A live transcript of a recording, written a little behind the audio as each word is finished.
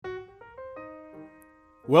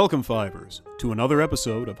Welcome, Fivers, to another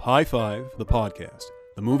episode of High Five, the podcast,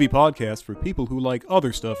 the movie podcast for people who like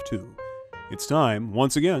other stuff too. It's time,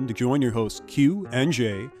 once again, to join your hosts Q and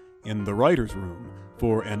J in the writer's room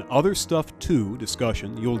for an Other Stuff Too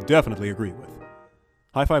discussion you'll definitely agree with.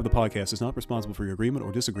 High Five, the podcast, is not responsible for your agreement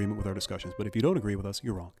or disagreement with our discussions, but if you don't agree with us,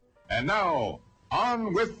 you're wrong. And now,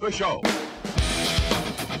 on with the show.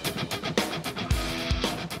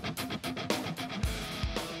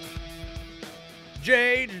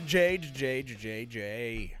 J.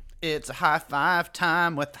 It's a high five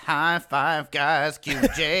time with the high five guys.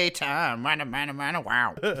 QJ time.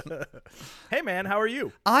 Wow. Hey, man, how are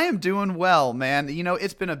you? I am doing well, man. You know,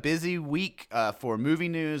 it's been a busy week for movie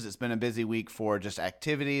news. It's been a busy week for just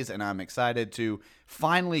activities, and I'm excited to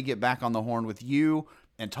finally get back on the horn with you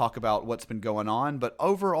and talk about what's been going on. But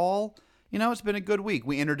overall, you know, it's been a good week.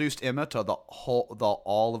 We introduced Emma to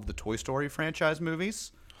all of the Toy Story franchise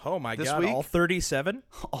movies. Oh, my This God, week? all 37?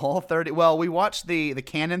 All 30. Well, we watched the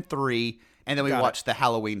Canon 3, and then we watched the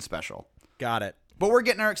Halloween special. Got it. But we're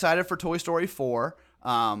getting her excited for Toy Story 4.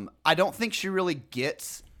 I don't think she really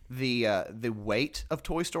gets the weight of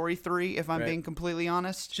Toy Story 3, if I'm being completely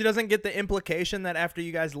honest. She doesn't get the implication that after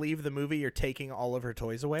you guys leave the movie, you're taking all of her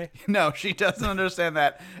toys away? No, she doesn't understand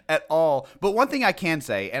that at all. But one thing I can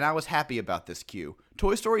say, and I was happy about this Q,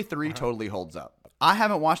 Toy Story 3 totally holds up. I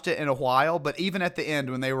haven't watched it in a while, but even at the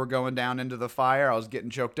end when they were going down into the fire, I was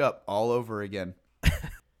getting choked up all over again.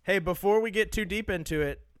 Hey, before we get too deep into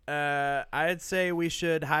it, I'd say we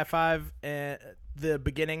should high five the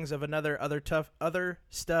beginnings of another other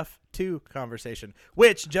stuff too conversation,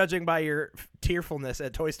 which, judging by your tearfulness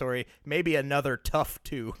at Toy Story, may be another tough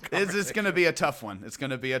too. It's going to be a tough one. It's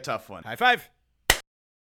going to be a tough one. High five.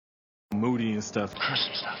 Moody and stuff.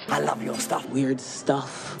 Gruesome stuff. I love your stuff. Weird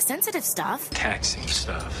stuff. Sensitive stuff. Taxing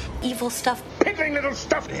stuff. Evil stuff. Piddling little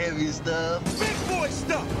stuff. Heavy stuff. Big boy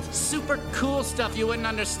stuff. Super cool stuff you wouldn't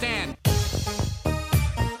understand.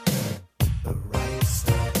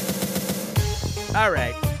 All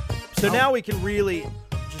right. So now we can really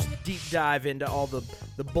just deep dive into all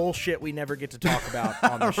the bullshit we never get to talk about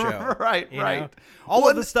on the show. Right. All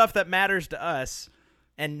of the stuff that matters to us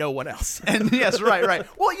and no one else. And yes, right.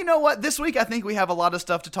 Well, you know what? This week I think we have a lot of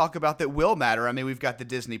stuff to talk about that will matter. I mean, we've got the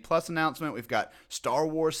Disney Plus announcement. We've got Star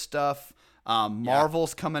Wars stuff.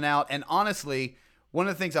 Marvel's coming out. And honestly, one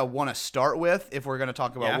of the things I want to start with, if we're going to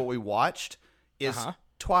talk about what we watched, is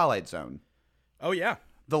Twilight Zone. Oh, yeah.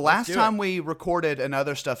 The last time we recorded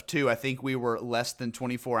another stuff too, I think we were less than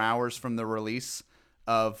 24 hours from the release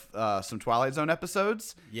of some Twilight Zone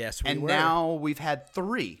episodes. Yes, we and were. now we've had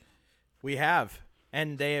 3. We have.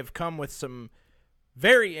 And they have come with some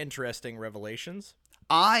very interesting revelations.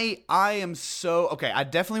 I am so... Okay, I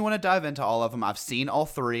definitely want to dive into all of them. I've seen all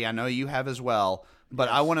 3. I know you have as well. But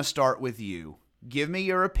I want to start with you. Give me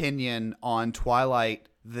your opinion on Twilight,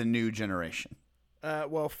 the new generation.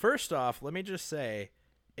 Well, first off, let me just say,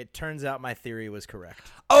 it turns out my theory was correct.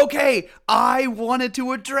 Okay, I wanted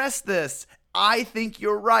to address this. I think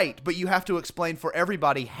you're right, but you have to explain for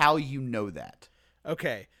everybody how you know that.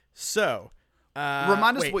 Okay, so...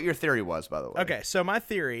 Remind us what your theory was, by the way. Okay, so my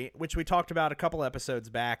theory, which we talked about a couple episodes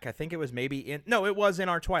back, I think it was it was in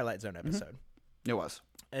our Twilight Zone episode. It was.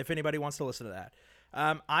 If anybody wants to listen to that.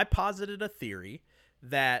 I posited a theory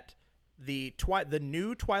that the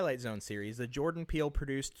new Twilight Zone series, the Jordan Peele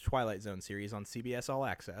produced Twilight Zone series on CBS All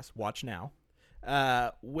Access, watch now,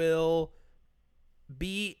 will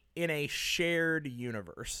be in a shared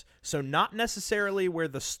universe. So not necessarily where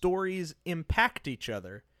the stories impact each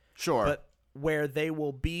other. Sure. But where they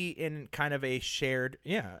will be in kind of a shared,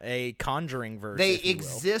 a Conjuring verse. They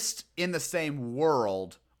exist in the same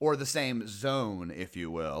world or the same zone, if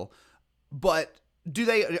you will. But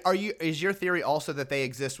is your theory also that they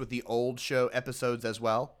exist with the old show episodes as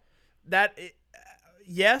well?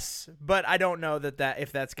 Yes, but I don't know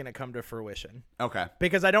if that's going to come to fruition. Okay.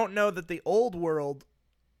 Because I don't know that the old world,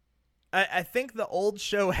 I think the old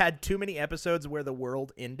show had too many episodes where the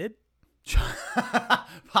world ended.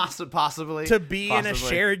 Possibly to be in a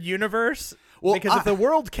shared universe. Well, because if the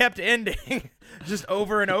world kept ending just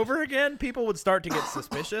over and over again, people would start to get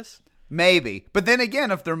suspicious. Maybe, but then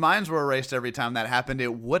again, if their minds were erased every time that happened,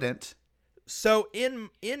 it wouldn't. So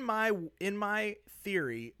in my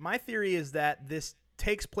theory, is that this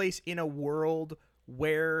takes place in a world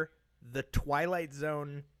where the Twilight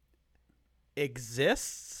Zone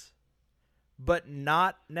exists, but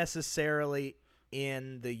not necessarily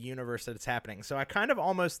in the universe that it's happening. So I kind of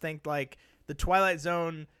almost think like the Twilight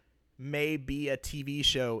Zone may be a TV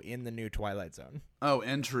show in the new Twilight Zone. Oh,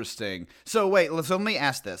 interesting. So wait, let me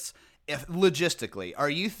ask this. If logistically, are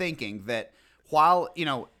you thinking that while,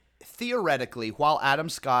 theoretically, while Adam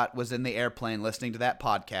Scott was in the airplane listening to that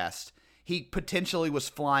podcast, he potentially was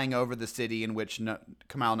flying over the city in which Kumail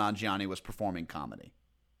Nanjiani was performing comedy.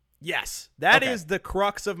 Yes, that Okay. is the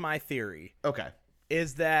crux of my theory. Okay.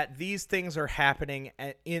 Is that these things are happening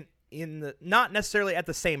in the not necessarily at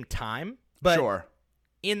the same time, but Sure.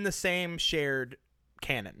 in the same shared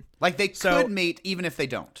canon. Like they So- could meet even if they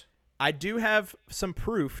don't. I do have some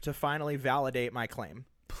proof to finally validate my claim.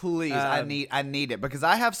 Please, I need it because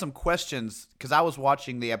I have some questions because I was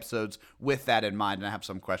watching the episodes with that in mind, and I have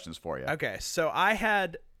some questions for you. Okay, so I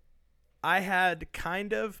had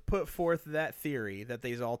kind of put forth that theory that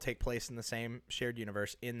these all take place in the same shared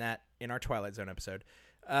universe in our Twilight Zone episode,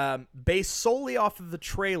 based solely off of the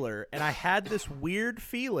trailer, and I had this weird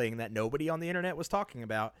feeling that nobody on the internet was talking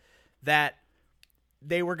about that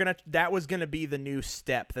that was gonna be the new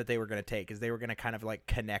step that they were gonna take, is they were gonna kind of like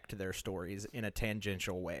connect their stories in a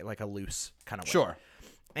tangential way, like a loose kind of way. Sure.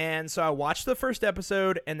 And so I watched the first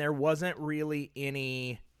episode, and there wasn't really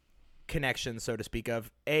any connection, so to speak,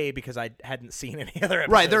 because I hadn't seen any other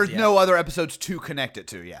episodes. Right, there's yet. no other episodes to connect it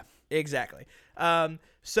to, yeah. Exactly.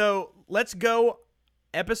 So let's go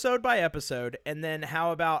episode by episode, and then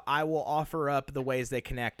how about I will offer up the ways they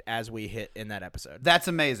connect as we hit in that episode. That's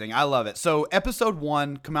amazing. I love it. So episode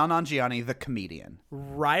 1, Kumail Nanjiani, the comedian.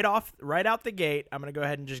 Right out the gate, I'm going to go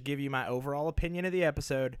ahead and just give you my overall opinion of the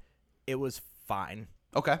episode. It was fine.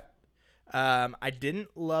 Okay. I didn't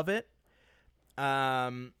love it.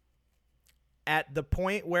 At the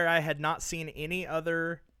point where I had not seen any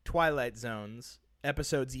other Twilight Zones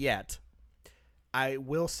episodes yet, I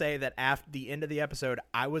will say that after the end of the episode,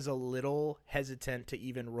 I was a little hesitant to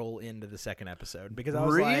even roll into the second episode because I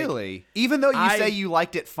was Really? Even though you say you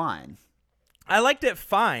liked it fine. I liked it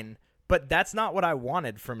fine, but that's not what I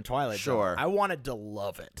wanted from Twilight Zone. Sure. I wanted to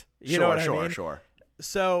love it. You know what I mean? Sure.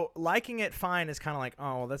 So liking it fine is kind of like,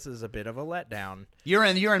 oh, well, this is a bit of a letdown. You're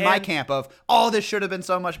in my And- camp of, oh, this should have been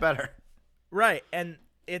so much better. Right, and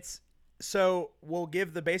so we'll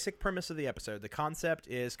give the basic premise of the episode. The concept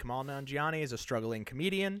is Kumail Nanjiani is a struggling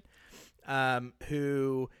comedian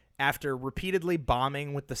who, after repeatedly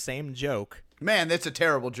bombing with the same joke, Man, that's a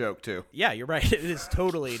terrible joke, too. yeah, you're right, it is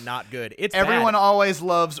totally not good. It's Everyone bad. always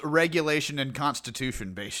loves regulation and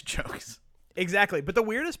constitution-based jokes. Exactly, but the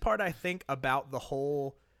weirdest part I think about that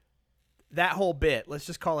whole bit, let's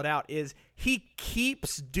just call it out, is he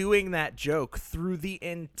keeps doing that joke through the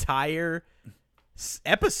entire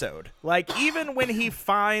episode. Like, even when he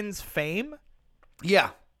finds fame,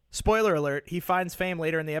 Yeah. spoiler alert, he finds fame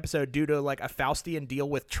later in the episode due to like a Faustian deal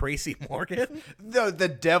with Tracy Morgan, The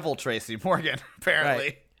devil Tracy Morgan,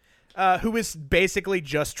 apparently. who is basically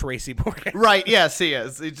just Tracy Morgan. Right, yes, he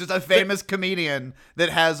is. He's just a famous comedian that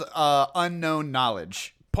has unknown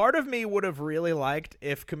knowledge. Part of me would have really liked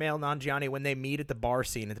if Kumail Nanjiani, when they meet at the bar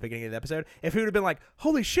scene at the beginning of the episode, if he would have been like,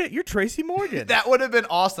 holy shit, you're Tracy Morgan. That would have been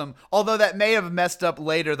awesome. Although that may have messed up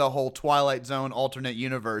later the whole Twilight Zone alternate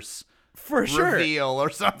universe For sure. reveal or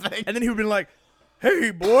something. And then he would have been like,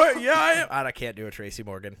 hey, boy, yeah, I am. I can't do a Tracy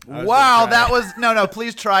Morgan. I was Wow, gonna try. that was... No,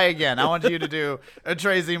 please try again. I want you to do a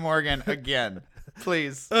Tracy Morgan again.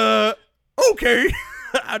 Please. Okay.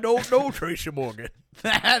 I don't know Tracy Morgan.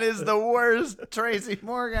 That is the worst Tracy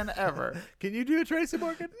Morgan ever. Can you do a Tracy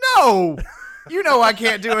Morgan? No! You know I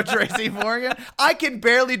can't do a Tracy Morgan. I can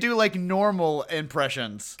barely do, like, normal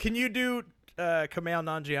impressions. Can you do Kumail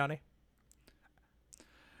Nanjiani?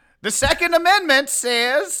 The Second Amendment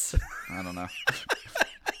says... I don't know.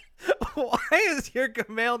 Why is your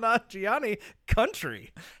Kumail Nanjiani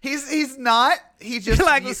country? He's not. He just... You're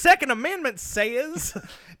like, the Second Amendment says,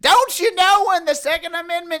 Don't you know when the Second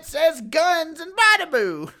Amendment says guns and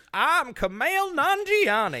bada-boo? I'm Kumail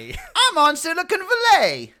Nanjiani. I'm on Silicon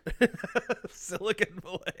Valley. Silicon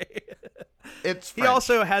Valley. It's He French.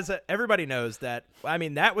 also has everybody knows that, I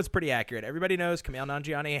mean, that was pretty accurate. Everybody knows Kumail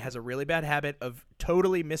Nanjiani has a really bad habit of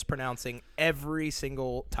totally mispronouncing every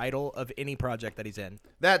single title of any project that he's in.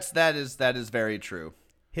 That is very true.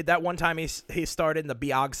 Hit that one time he starred in the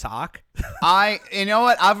Biog Sock. You know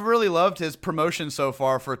what? I've really loved his promotion so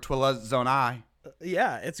far for Twilight Zone I.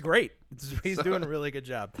 Yeah, it's great. He's doing a really good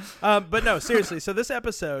job. But no, seriously. So this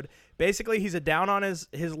episode, basically, he's a down on his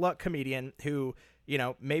luck comedian who, you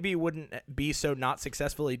know, maybe wouldn't be so not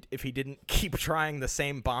successful if he didn't keep trying the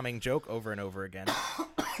same bombing joke over and over again.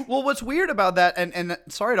 Well, what's weird about that, and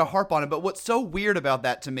sorry to harp on it, but what's so weird about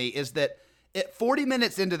that to me is that at 40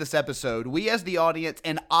 minutes into this episode, we as the audience,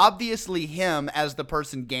 and obviously him as the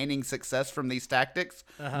person gaining success from these tactics,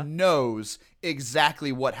 knows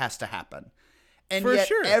exactly what has to happen. And For yet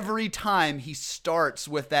sure. every time he starts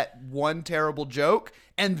with that one terrible joke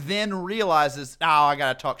and then realizes, oh, I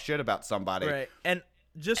got to talk shit about somebody. Right. And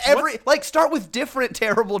just start with different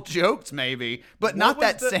terrible jokes maybe, but not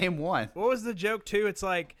that same one. What was the joke too? It's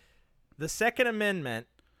like the Second Amendment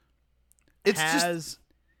has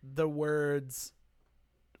the words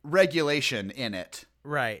regulation in it.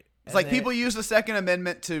 Right. It's like people use the Second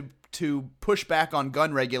Amendment to push back on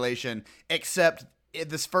gun regulation, except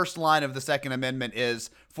this first line of the Second Amendment is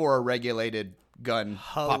for a regulated gun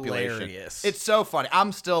population. It's so funny.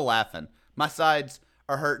 I'm still laughing. My sides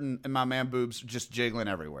are hurting and my man boobs just jiggling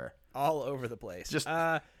everywhere. All over the place. Just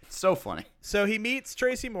so funny. So he meets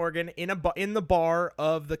Tracy Morgan in the bar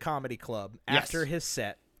of the comedy club after his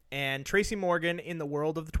set. And Tracy Morgan, in the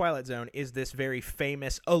world of the Twilight Zone, is this very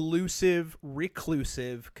famous, elusive,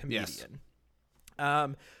 reclusive comedian.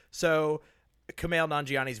 Yes. So Kumail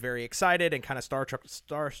Nanjiani's very excited and kind of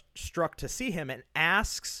starstruck to see him and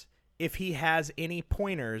asks if he has any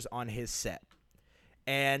pointers on his set.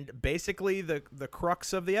 And basically the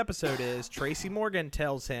crux of the episode is Tracy Morgan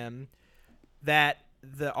tells him that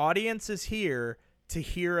the audience is here to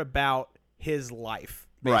hear about his life,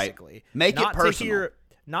 basically. Right. Make it personal.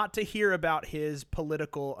 Not to hear about his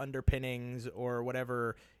political underpinnings or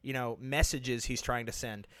whatever, messages he's trying to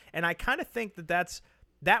send. And I kind of think that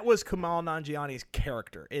was Kumail Nanjiani's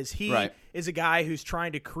character. Is a guy who's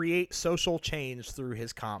trying to create social change through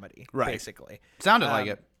his comedy, basically. Sounded like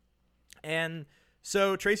it. And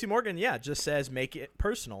so Tracy Morgan, just says make it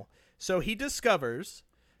personal. So he discovers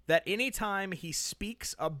that anytime he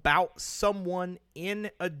speaks about someone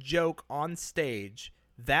in a joke on stage,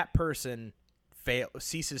 that person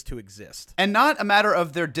ceases to exist. And not a matter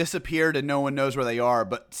of they're disappeared and no one knows where they are,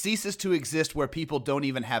 but ceases to exist where people don't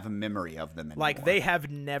even have a memory of them anymore. Like they have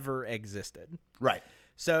never existed. Right.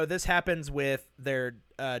 So this happens with their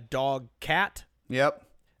dog Cat. Yep.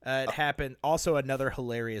 It happened. Also another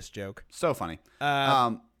hilarious joke. So funny.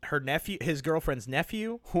 Her nephew, his girlfriend's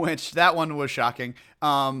nephew. Which that one was shocking.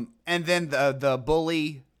 And then the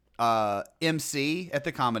bully MC at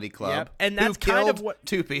the comedy club. Yep. And that's who kind killed of what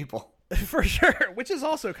 2 people. For sure, which is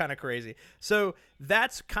also kind of crazy. So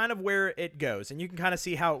that's kind of where it goes, and you can kind of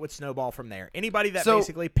see how it would snowball from there. Anybody that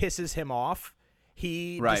basically pisses him off,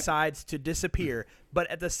 he decides to disappear.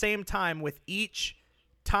 But at the same time, with each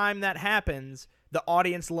time that happens, the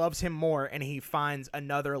audience loves him more, and he finds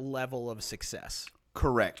another level of success.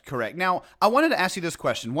 Correct. Now, I wanted to ask you this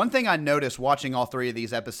question. One thing I noticed watching all 3 of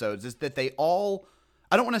these episodes is that they all,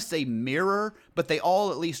 I don't want to say mirror, but they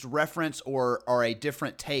all at least reference or are a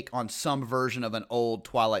different take on some version of an old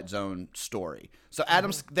Twilight Zone story. So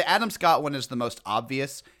the Adam Scott one is the most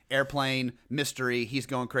obvious. Airplane, mystery, he's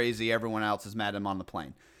going crazy, everyone else is mad at him on the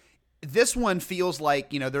plane. This one feels like,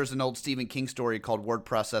 there's an old Stephen King story called Word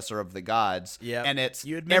Processor of the Gods. Yeah. And it's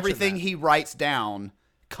everything he writes down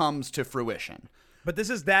comes to fruition. But this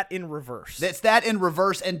is that in reverse. It's that in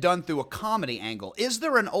reverse and done through a comedy angle. Is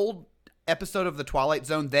there an old episode of the Twilight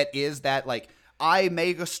Zone that is that, like, I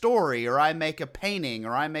make a story or I make a painting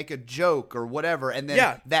or I make a joke or whatever, and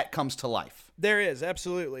then that comes to life? There is,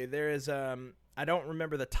 absolutely. There is, I don't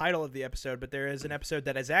remember the title of the episode, but there is an episode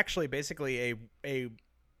that is actually basically a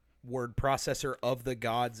word processor of the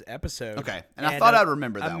gods episode. Okay, and I thought I'd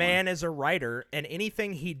remember that one. A man is a writer, and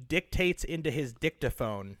anything he dictates into his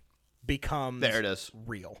dictaphone becomes there it is.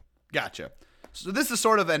 Real. Gotcha. So this is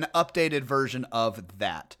sort of an updated version of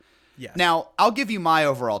that. Yes. Now, I'll give you my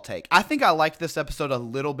overall take. I think I liked this episode a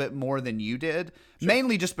little bit more than you did,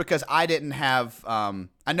 mainly just because I didn't have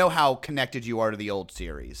I know how connected you are to the old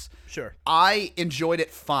series. Sure. I enjoyed it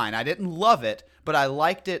fine. I didn't love it, but I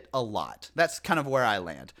liked it a lot. That's kind of where I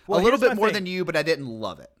land. Well, a little bit more than you, but I didn't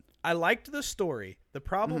love it. I liked the story. The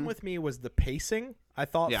problem with me was the pacing. I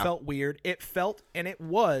thought felt weird. It felt, and it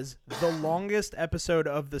was, the longest episode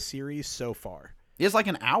of the series so far. It's like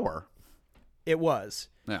an hour. It was.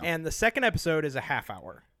 Yeah. And the second episode is a half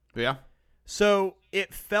hour. Yeah. So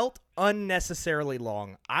it felt unnecessarily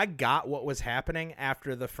long. I got what was happening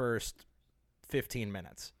after the first 15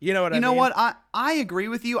 minutes. You know what I mean? You know what? I agree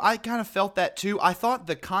with you. I kind of felt that too. I thought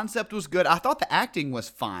the concept was good. I thought the acting was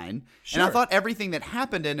fine. Sure. And I thought everything that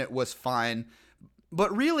happened in it was fine.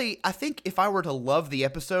 But really, I think if I were to love the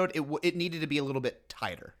episode, it needed to be a little bit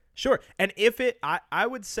tighter. Sure. And I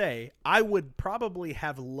would say I would probably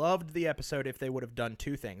have loved the episode if they would have done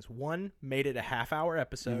 2 things. One, made it a half-hour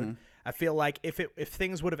episode. Mm-hmm. I feel like if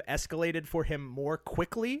things would have escalated for him more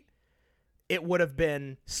quickly, it would have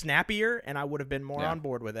been snappier and I would have been more on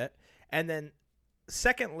board with it. And then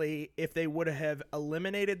secondly, if they would have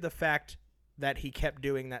eliminated the fact that he kept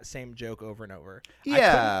doing that same joke over and over. Yeah. I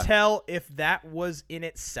couldn't tell if that was in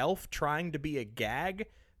itself trying to be a gag.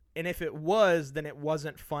 And if it was, then it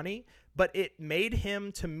wasn't funny. but it made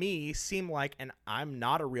him, to me, seem like, and I'm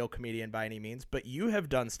not a real comedian by any means, but you have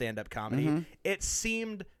done stand-up comedy. It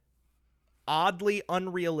seemed oddly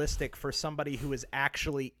unrealistic for somebody who is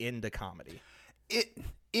actually into comedy. It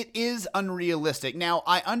is unrealistic. Now,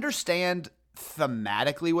 I understand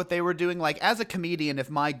thematically what they were doing. Like, as a comedian, if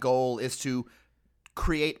my goal is to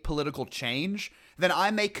create political change, then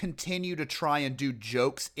I may continue to try and do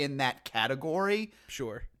jokes in that category.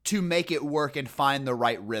 Sure. To make it work and find the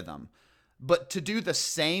right rhythm. But to do the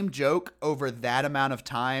same joke over that amount of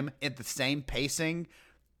time at the same pacing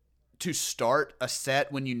to start a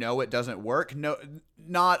set when you know it doesn't work, no,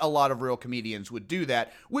 not a lot of real comedians would do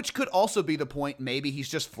that, which could also be the point. Maybe he's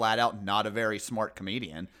just flat out not a very smart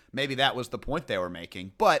comedian. Maybe that was the point they were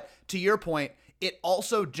making. But to your point, it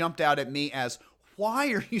also jumped out at me as,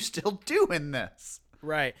 why are you still doing this?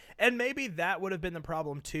 Right. And maybe that would have been the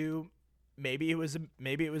problem too. Maybe it was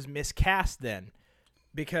miscast then,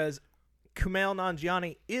 because Kumail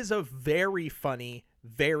Nanjiani is a very funny,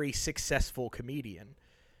 very successful comedian.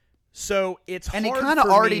 So it's hard. And he kind of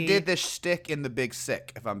already did this shtick in The Big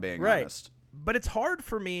Sick, if I'm being honest. But it's hard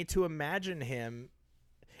for me to imagine him.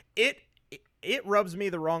 It rubs me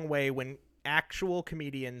the wrong way when actual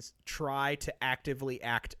comedians try to actively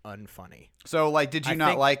act unfunny. So, like, did you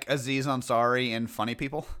not like Aziz Ansari in Funny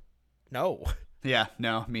People? No. Yeah,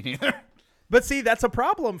 no, me neither. But see, that's a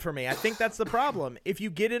problem for me. I think that's the problem. If you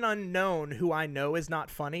get an unknown who I know is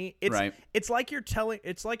not funny, it's like you're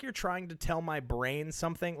trying to tell my brain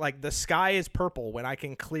something like the sky is purple when I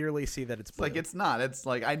can clearly see that it's blue. Like, it's not. It's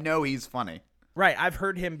like, I know he's funny. Right. I've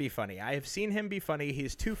heard him be funny. I have seen him be funny.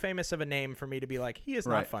 He's too famous of a name for me to be like, he is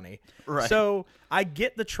not funny. Right. So I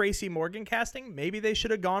get the Tracy Morgan casting. Maybe they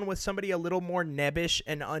should have gone with somebody a little more nebbish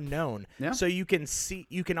and unknown. Yeah. So you can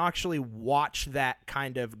actually watch that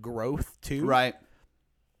kind of growth too. Right.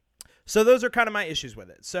 So those are kind of my issues with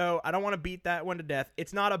it. So I don't want to beat that one to death.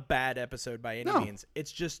 It's not a bad episode by any means.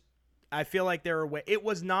 It's just, I feel like it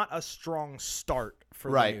was not a strong start for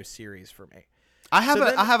the new series for me. I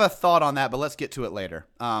have a thought on that, but let's get to it later.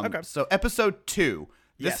 Okay. So episode 2.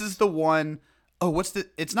 This is the one. Oh,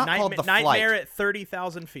 it's not called The Flight. Nightmare at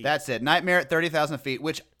 30,000 feet. That's it. Nightmare at 30,000 feet,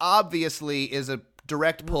 which obviously is a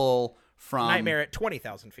direct pull from Nightmare at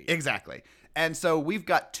 20,000 feet. Exactly. And so we've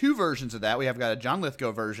got two versions of that. We have got a John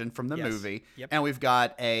Lithgow version from the movie, and we've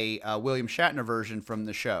got a William Shatner version from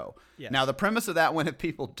the show. Yes. Now, the premise of that one, if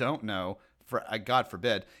people don't know, God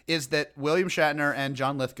forbid, is that William Shatner and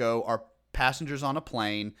John Lithgow are passengers on a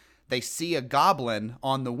plane. They see a goblin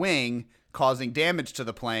on the wing causing damage to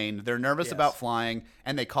the plane. They're nervous about flying,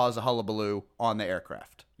 and they cause a hullabaloo on the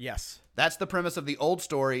aircraft. Yes. That's the premise of the old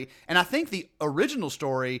story. And I think the original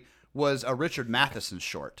story was a Richard Matheson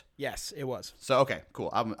short. Yes, it was. So, okay, cool.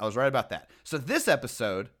 I was right about that. So this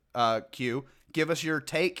episode, Q, give us your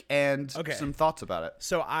take and some thoughts about it.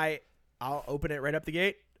 So I'll open it right up the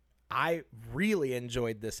gate. I really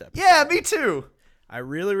enjoyed this episode. Yeah, me too. I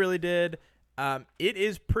really, really did. It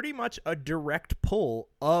is pretty much a direct pull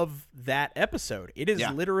of that episode. It is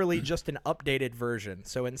literally just an updated version.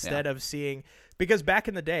 So instead of seeing, because back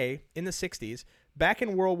in the day, in the 60s, back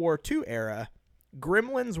in World War II era,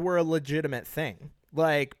 gremlins were a legitimate thing.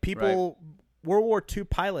 Like World War II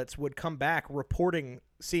pilots would come back reporting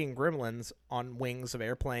seeing gremlins on wings of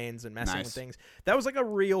airplanes and messing with things. That was like a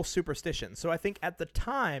real superstition. So I think at the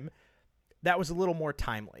time, that was a little more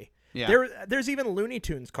timely. Yeah. There's even Looney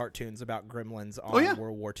Tunes cartoons about gremlins on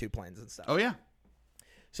World War II planes and stuff. Oh, yeah.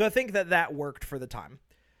 So I think that worked for the time.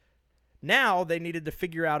 Now they needed to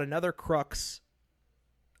figure out another crux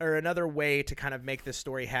or another way to kind of make this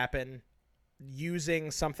story happen using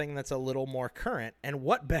something that's a little more current. And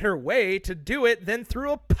what better way to do it than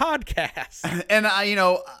through a podcast? And,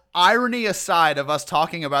 irony aside of us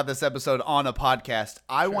talking about this episode on a podcast,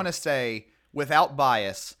 I want to say, without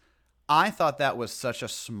bias, I thought that was such a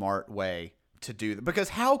smart way to do that, because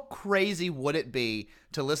how crazy would it be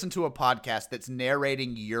to listen to a podcast that's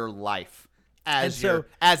narrating your life as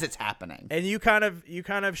it's happening? And you kind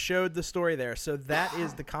of showed the story there. So that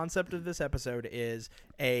is the concept of this episode is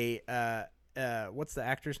what's the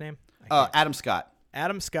actor's name? Adam Scott.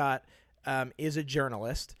 Adam Scott is a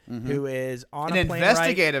journalist who is on a plane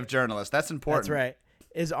investigative journalist. That's important. That's right.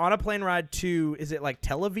 Is on a plane ride to, is it like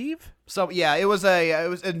Tel Aviv? So yeah, it was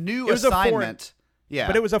a new assignment.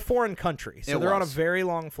 But it was a foreign country, so they're on a very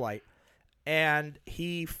long flight, and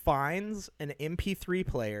he finds an MP3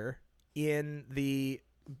 player in the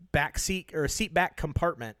back seat or seat back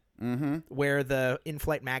compartment where the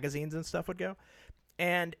in-flight magazines and stuff would go,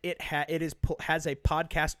 and it has a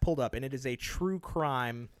podcast pulled up, and it is a true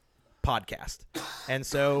crime podcast, and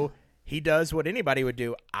so he does what anybody would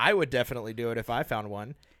do. I would definitely do it if I found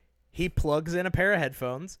one. he plugs in a pair of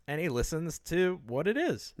headphones and he listens to what it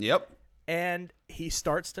is. Yep. And he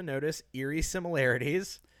starts to notice eerie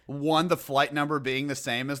similarities. One, the flight number being the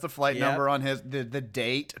same as the flight Yep. number on his, the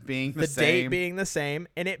date being the The same. date being the same,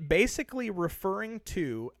 and it basically referring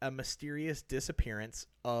to a mysterious disappearance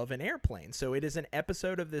of an airplane. So it is an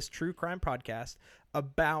episode of this true crime podcast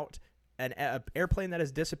about an airplane that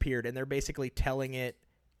has disappeared, and they're basically telling it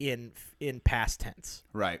in past tense.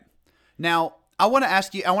 Right. Now, I want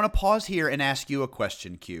to pause here and ask you a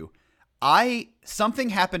question, Q. Something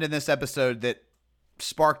happened in this episode that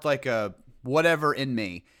sparked like a whatever in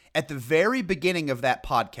me. At the very beginning of that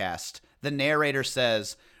podcast, the narrator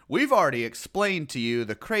says, "We've already explained to you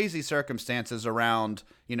the crazy circumstances around,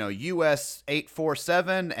 US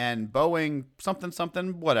 847 and Boeing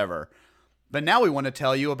something, whatever. But now we want to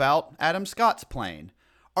tell you about Adam Scott's plane."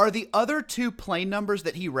 Are the other two plane numbers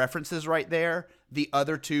that he references right there the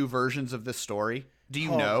other two versions of this story? Do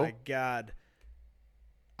you know? Oh my God.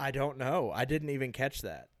 I don't know. I didn't even catch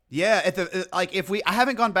that. Yeah, I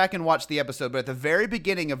haven't gone back and watched the episode, but at the very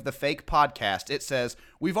beginning of the fake podcast, it says,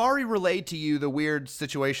 "We've already relayed to you the weird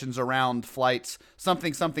situations around flights,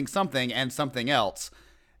 something, and something else."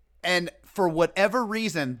 And for whatever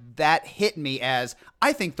reason, that hit me as,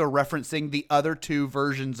 I think they're referencing the other two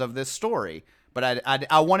versions of this story. But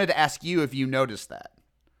I wanted to ask you if you noticed that.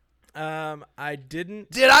 I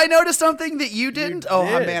didn't. Did I notice something that you didn't? Oh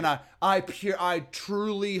did. man, I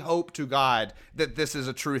truly hope to God that this is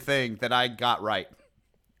a true thing that I got right.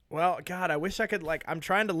 Well, God, I wish I could. I'm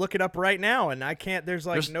trying to look it up right now, and I can't. There's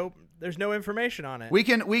no information on it. We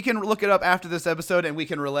can look it up after this episode, and we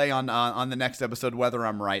can relay on the next episode whether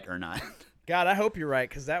I'm right or not. God, I hope you're right,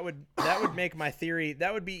 because that would make my theory.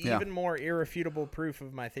 That would be even more irrefutable proof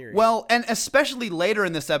of my theory. Well, and especially later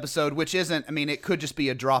in this episode, which isn't. I mean, it could just be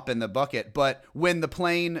a drop in the bucket. But when the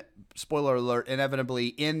plane, spoiler alert,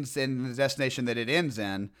 inevitably ends in the destination that it ends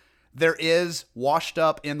in, there is washed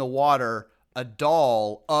up in the water a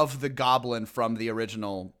doll of the goblin from the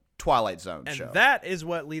original Twilight Zone and show. that is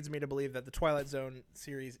what leads me to believe that the Twilight Zone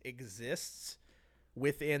series exists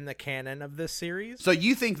within the canon of this series. So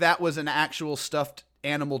you think that was an actual stuffed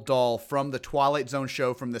animal doll from the Twilight Zone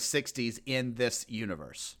show from the 60s in this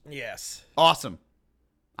universe? Yes. Awesome.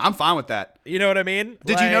 I'm fine with that. You know what I mean?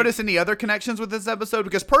 Did you notice any other connections with this episode?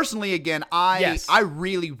 Because personally, again, I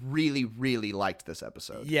really, really, really liked this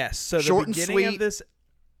episode. Yes. So Short and sweet.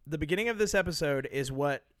 The beginning of this episode is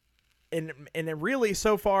what, and it really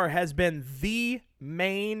so far has been the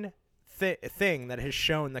main thing that has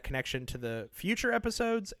shown the connection to the future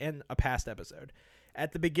episodes and a past episode.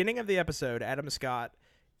 At the beginning of the episode, Adam Scott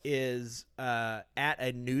is at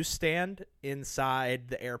a newsstand inside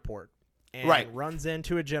the airport and runs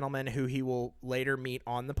into a gentleman who he will later meet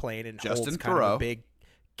on the plane and Justin holds kind Theroux. of a big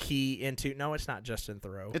key into. No, it's not Justin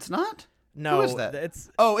Theroux. It's not? No, Who is that?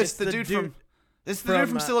 It's the dude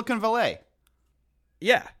from Silicon Valley.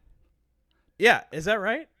 Yeah. Yeah, is that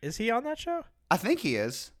right? Is he on that show? I think he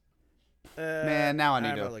is. Man, now I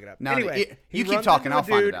need to look it up. Now Anyway, you he keep runs talking. into a I'll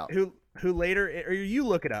find it dude out. Who later, or you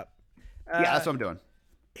look it up. Yeah, that's what I'm doing.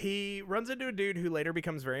 He runs into a dude who later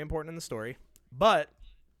becomes very important in the story. But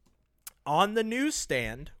on the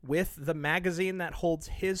newsstand with the magazine that holds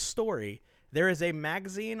his story, there is a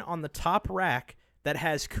magazine on the top rack that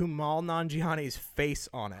has Kumail Nanjiani's face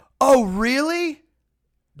on it. Oh, really?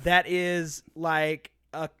 That is like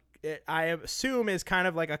I assume is kind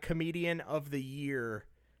of like a comedian of the year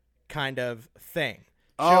kind of thing.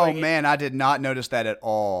 Oh, man, I did not notice that at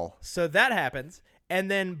all. So that happens.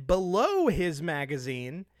 And then below his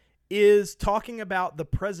magazine is talking about the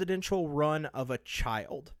presidential run of a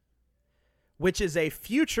child, which is a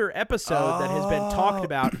future episode that has been talked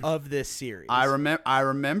about of this series. I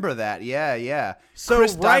remember that. Yeah. So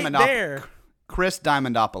Chris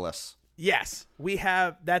Diamondopoulos. Yes,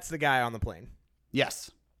 that's the guy on the plane.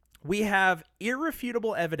 Yes. We have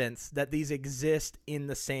irrefutable evidence that these exist in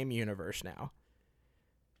the same universe now.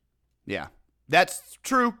 Yeah. That's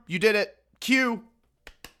true. You did it. Q.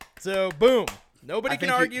 So, boom. Nobody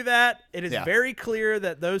can argue that. It is Yeah. very clear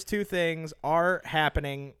that those two things are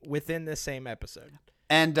happening within this same episode.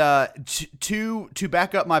 And to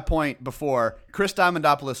back up my point before, Chris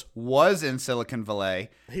Diamondopoulos was in Silicon Valley.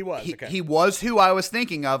 He was. He was who I was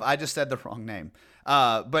thinking of. I just said the wrong name.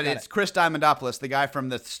 But it's Chris Diamondopoulos, the guy from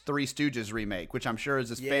the Three Stooges remake, which I'm sure is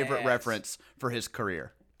his favorite reference for his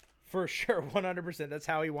career. For sure, 100%. That's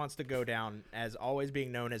how he wants to go down, as always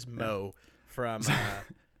being known as Mo from the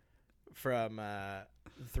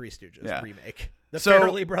Three Stooges remake. The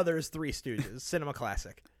Farrelly Brothers Three Stooges, cinema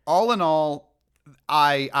classic. All in all,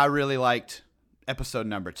 I really liked episode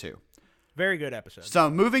number 2. Very good episode. So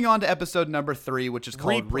moving on to episode number 3, which is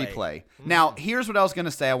called Replay. Now, here's what I was going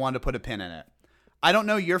to say. I wanted to put a pin in it. I don't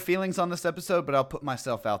know your feelings on this episode, but I'll put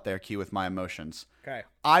myself out there, Q, with my emotions. Okay.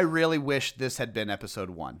 I really wish this had been episode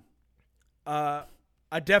 1. I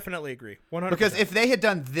definitely agree. 100%. Because if they had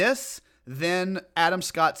done this, then Adam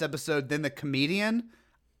Scott's episode, then the comedian,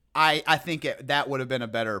 I think that would have been a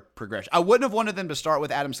better progression. I wouldn't have wanted them to start with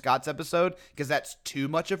Adam Scott's episode because that's too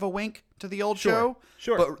much of a wink to the old show.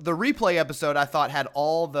 Sure. But the Replay episode, I thought, had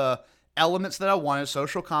all the elements that I wanted: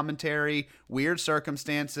 social commentary, weird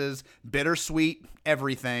circumstances, bittersweet,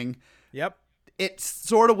 everything. Yep. It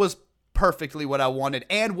sort of was perfectly what I wanted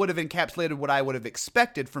and would have encapsulated what I would have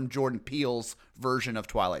expected from Jordan Peele's version of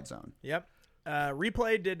Twilight Zone. Yep.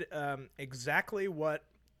 Replay did exactly what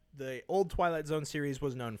the old Twilight Zone series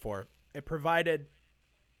was known for. It provided,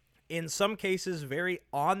 in some cases, very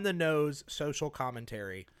on-the-nose social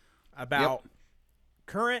commentary about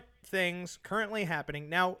current things currently happening.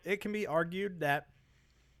 Now, it can be argued that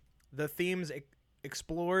the themes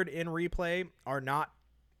explored in Replay are not...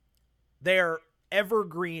 They're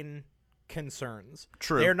evergreen concerns.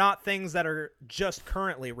 True. They're not things that are just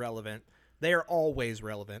currently relevant. They are always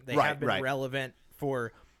relevant. They have been relevant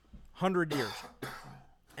for 100 years.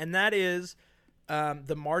 And that is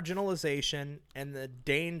the marginalization and the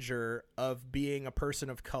danger of being a person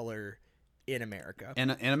of color in America. In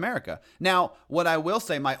America. Now, what I will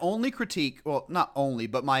say, my only critique, well, not only,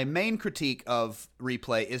 but my main critique of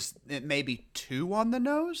Replay is it may be too on the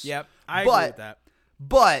nose. Yep, I agree with that.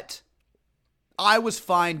 But I was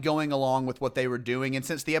fine going along with what they were doing, and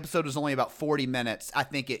since the episode was only about 40 minutes, I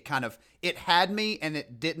think it had me and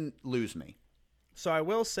it didn't lose me. So I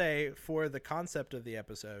will say, for the concept of the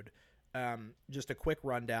episode, just a quick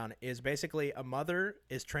rundown, is basically a mother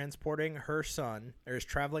is transporting her son, or is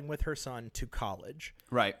traveling with her son to college.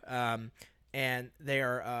 Right. And they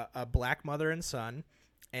are a black mother and son,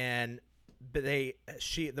 and the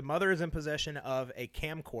mother is in possession of a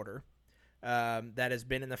camcorder that has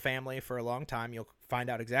been in the family for a long time. You'll find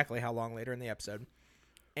out exactly how long later in the episode.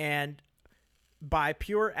 And by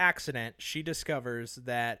pure accident, she discovers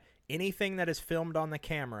that anything that is filmed on the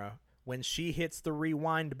camera, when she hits the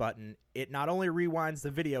rewind button, it not only rewinds the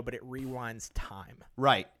video, but it rewinds time.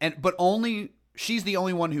 Right. But she's the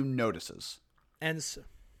only one who notices. And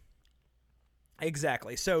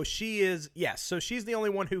exactly. So she's the only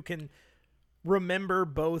one who can remember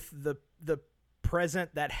both the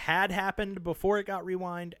present that had happened before it got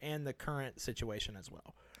rewind and the current situation as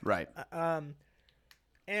well. Right.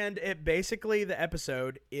 And it basically, the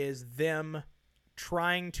episode is them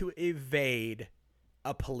trying to evade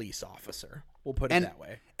a police officer. We'll put it that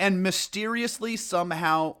way. And mysteriously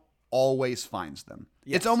somehow always finds them.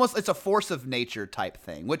 Yes. It's a force of nature type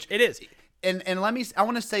thing, which it is. And I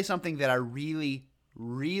want to say something that I really,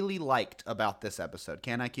 really liked about this episode.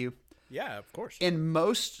 Can I, Q? Yeah, of course. In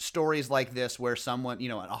most stories like this, where someone,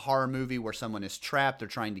 a horror movie where someone is trapped, they're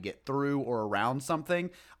trying to get through or around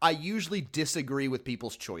something, I usually disagree with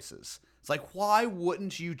people's choices. It's like, why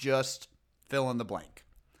wouldn't you just fill in the blank?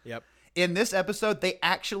 Yep. In this episode, they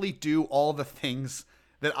actually do all the things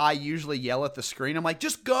that I usually yell at the screen. I'm like,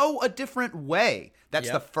 just go a different way.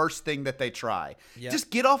 That's the first thing that they try. Yep.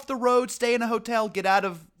 Just get off the road, stay in a hotel, get out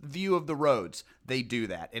of view of the roads. They do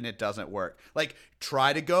that, and it doesn't work. Like,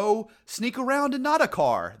 try to go sneak around in not a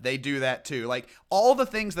car. They do that too. Like, all the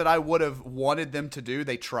things that I would have wanted them to do,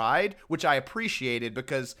 they tried, which I appreciated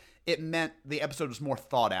because it meant the episode was more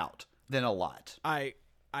thought out than a lot. I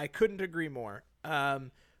couldn't agree more.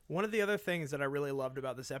 One of the other things that I really loved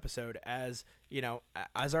about this episode, as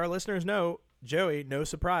our listeners know, Joey, no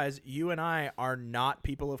surprise, you and I are not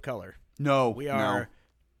people of color. No, we are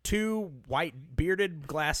two white, bearded,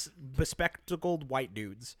 bespectacled white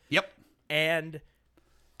dudes. Yep. And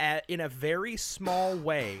in a very small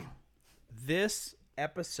way, this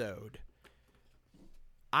episode,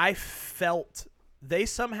 I felt they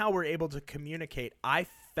somehow were able to communicate. I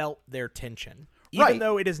felt their tension. Even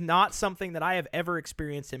though it is not something that I have ever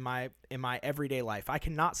experienced in my everyday life. I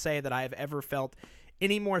cannot say that I have ever felt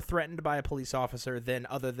any more threatened by a police officer than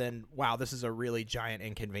wow, this is a really giant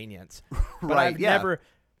inconvenience. But I've never,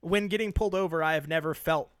 when getting pulled over, I have never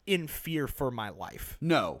felt in fear for my life.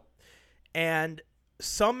 No. And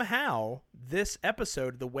somehow this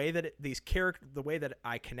episode, the way that the way that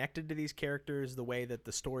I connected to these characters, the way that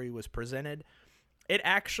the story was presented, it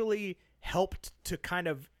actually helped to kind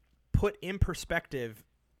of put in perspective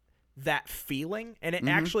that feeling, and it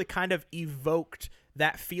actually kind of evoked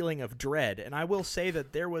that feeling of dread. And I will say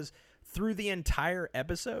that there was, through the entire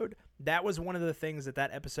episode, that was one of the things that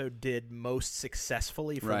episode did most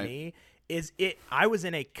successfully for me, is I was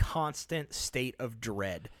in a constant state of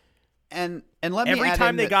dread And let me Every add time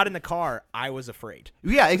in they that- got in the car, I was afraid.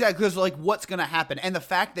 Yeah, exactly. Because like, what's going to happen? And the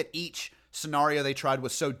fact that each scenario they tried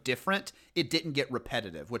was so different, it didn't get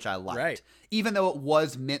repetitive, which I liked. Right. Even though it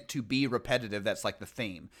was meant to be repetitive, that's like the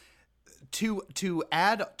theme. To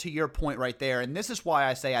add to your point right there, and this is why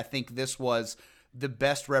I say I think this was the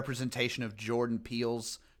best representation of Jordan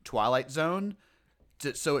Peele's Twilight Zone.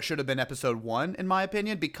 So it should have been episode 1, in my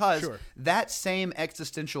opinion, because Sure. that same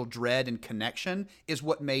existential dread and connection is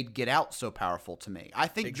what made Get Out so powerful to me. I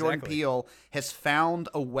think Jordan Exactly. Peele has found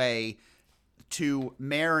a way to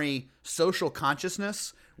marry social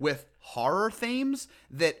consciousness with horror themes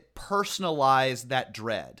that personalize that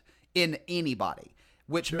dread in anybody,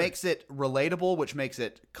 which makes it relatable, which makes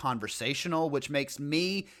it conversational, which makes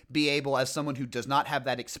me be able, as someone who does not have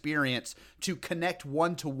that experience, to connect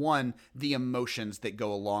one-to-one the emotions that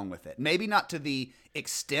go along with it. Maybe not to the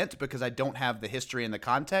extent because I don't have the history and the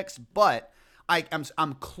context, but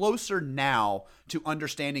I'm closer now to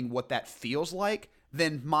understanding what that feels like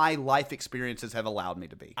than my life experiences have allowed me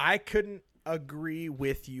to be. I couldn't agree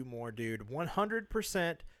with you more, dude.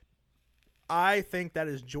 100%. I think that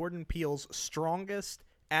is Jordan Peele's strongest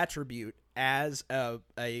attribute as a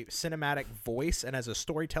cinematic voice and as a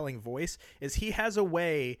storytelling voice is he has a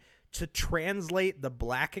way to translate the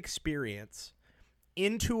Black experience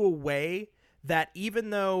into a way that even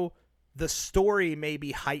though the story may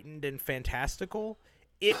be heightened and fantastical,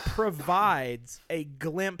 it provides a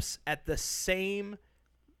glimpse at the same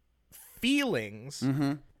feelings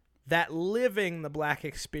that living the Black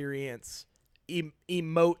experience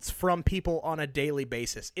emotes from people on a daily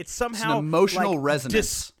basis. It's somehow It's an emotional like,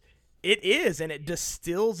 resonance. It is, and it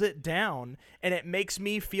distills it down, and it makes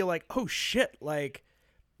me feel like, oh shit, like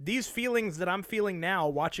these feelings that I'm feeling now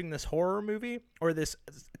watching this horror movie or this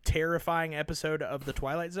terrifying episode of The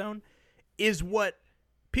Twilight Zone is what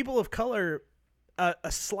people of color,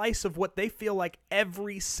 a slice of what they feel like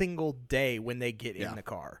every single day when they get in the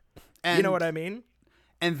car. You know And- what I mean?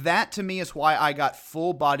 And that, to me, is why I got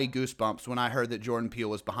full-body goosebumps when I heard that Jordan Peele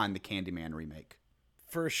was behind the Candyman remake.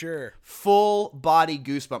 For sure. Full-body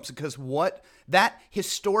goosebumps, because what that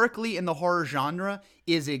historically in the horror genre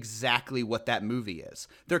is exactly what that movie is.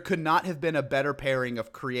 There could not have been a better pairing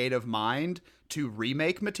of creative mind to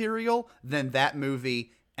remake material than that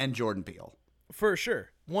movie and Jordan Peele. For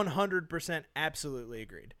sure. 100% absolutely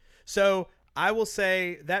agreed. So I will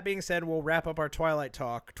say, that being said, we'll wrap up our Twilight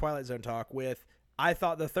Zone talk with, I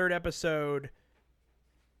thought the third episode,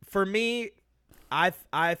 for me, I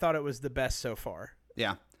thought it was the best so far.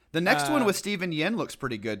 Yeah. The next one with Stephen Yen looks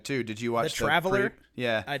pretty good, too. Did you watch The Traveler?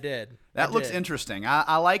 Yeah. I did. That looks interesting.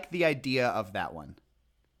 I like the idea of that one.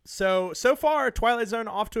 So far, Twilight Zone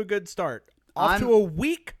off to a good start. Off to a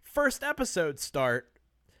weak first episode start.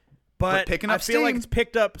 But picking I up feel like steam. it's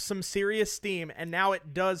picked up some serious steam, and now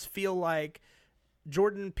it does feel like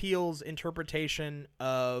Jordan Peele's interpretation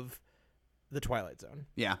of the Twilight Zone.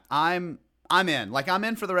 Yeah, I'm in. Like, I'm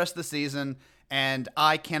in for the rest of the season, and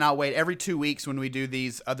I cannot wait. Every 2 weeks when we do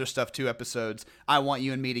these Other Stuff 2 episodes, I want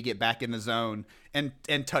you and me to get back in the zone and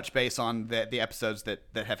touch base on the episodes that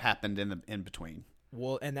have happened in between.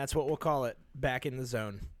 Well, and that's what we'll call it, back in the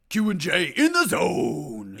zone. Q&J in the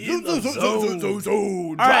zone. In the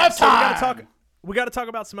zone. All right, Drive so time. we got to talk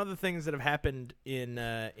about some other things that have happened in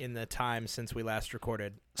the time since we last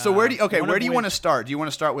recorded. So where do you one of want to which- start? Do you want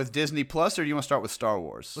to start with Disney Plus or do you want to start with Star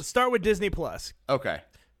Wars? Let's start with Disney Plus. Okay.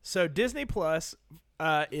 So Disney Plus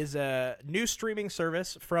is a new streaming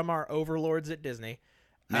service from our overlords at Disney.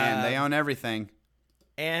 Man, they own everything.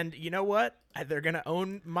 And you know what? They're going to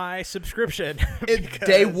own my subscription. It's because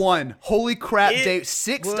day one. Holy crap! It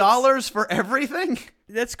 $6 for everything.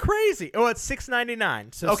 That's crazy. Oh, it's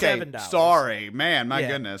 $6.99. So Okay, $7. sorry, man. My Yeah.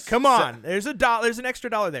 goodness. Come on. There's an extra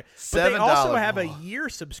 $1 there. But they $7. also have a year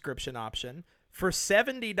subscription option. For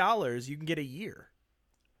 $70, you can get a year.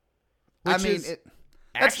 I Which mean, is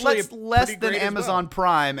that's actually less pretty than great as Amazon well.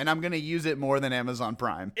 Prime, and I'm going to use it more than Amazon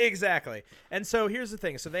Prime. Exactly. And so here's the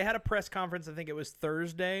thing. So they had a press conference, I think it was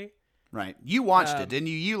Thursday. Right. You watched it, didn't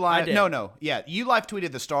you? You live. did. No. Yeah, you live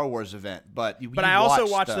tweeted the Star Wars event, but I also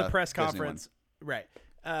watched the the press Disney one. conference. Right.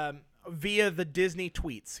 Via the Disney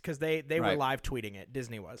tweets, because they were Right. live tweeting it.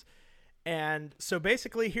 Disney was. And so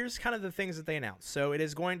basically, here's kind of the things that they announced. So it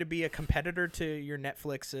is going to be a competitor to your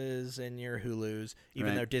Netflixes and your Hulus, even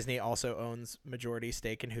Right. though Disney also owns majority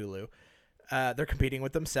stake in Hulu. They're competing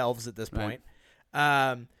with themselves at this point.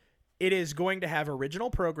 It is going to have original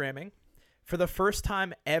programming. For the first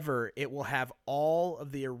time ever, it will have all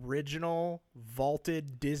of the original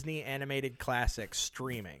vaulted Disney animated classics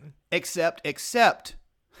streaming. Except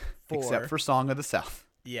for Song of the South.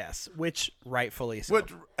 Yes, which rightfully so.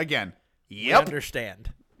 Which again, We yep.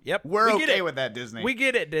 understand. Yep. We're We get okay it. with that, Disney. We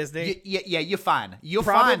get it, Disney. Yeah, you're fine. You're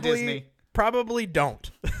fine, Disney. Probably don't.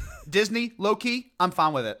 Disney, low key, I'm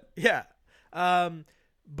fine with it. Yeah.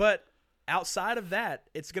 But outside of that,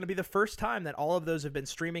 it's going to be the first time that all of those have been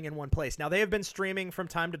streaming in one place. Now, they have been streaming from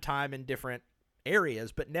time to time in different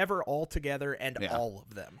areas, but never all together and all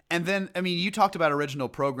of them. And then, I mean, you talked about original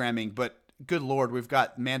programming, but good Lord, we've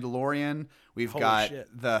got Mandalorian. We've got shit.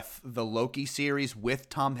 the Loki series with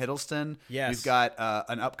Tom Hiddleston. Yes. We've got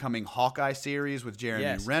an upcoming Hawkeye series with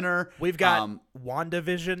Jeremy Renner. We've got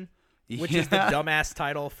WandaVision, which is the dumbass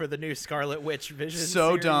title for the new Scarlet Witch Vision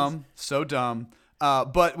series. So dumb.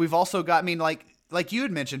 But we've also got, I mean, like you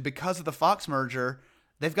had mentioned, because of the Fox merger,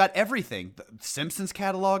 they've got everything. The Simpsons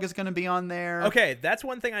catalog is going to be on there. Okay, that's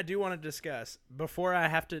one thing I do want to discuss before I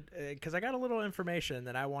have to, because I got a little information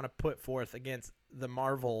that I want to put forth against the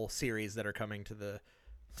Marvel series that are coming to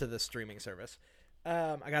the streaming service.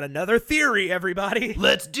 I got another theory, everybody.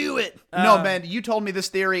 Let's do it. No, man, you told me this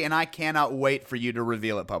theory, and I cannot wait for you to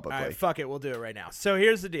reveal it publicly. All right, fuck it, we'll do it right now. So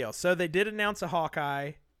here's the deal. So they did announce a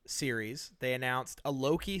Hawkeye series. They announced a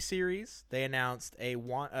Loki series. They announced a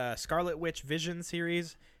Scarlet Witch Vision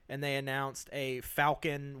series, and they announced a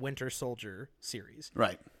Falcon Winter Soldier series.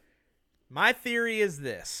 Right. My theory is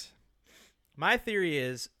this. My theory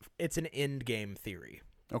is it's an Endgame theory.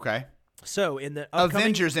 Okay. So in the upcoming,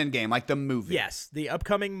 Avengers Endgame, like the movie. yes, the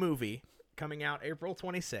upcoming movie coming out April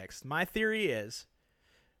 26th, my theory is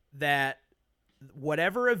that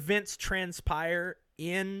whatever events transpire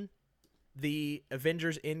in the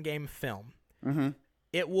Avengers Endgame film,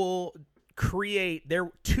 it will create,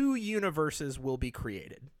 two universes will be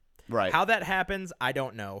created. Right. How that happens, I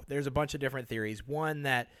don't know. There's a bunch of different theories. One,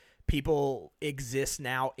 that people exist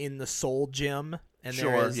now in the Soul Gem, and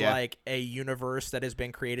there is like a universe that has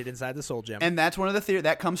been created inside the Soul Gem. And that's one of the theories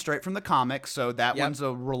that comes straight from the comics, so that one's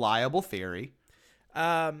a reliable theory.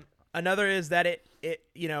 Another is that it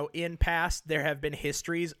in past there have been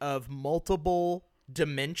histories of multiple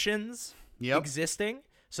dimensions existing.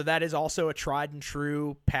 So that is also a tried and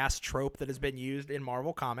true past trope that has been used in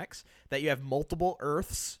Marvel Comics, that you have multiple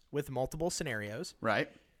Earths with multiple scenarios. Right.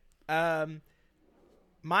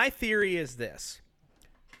 My theory is this.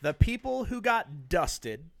 The people who got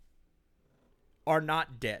dusted are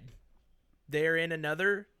not dead. They're in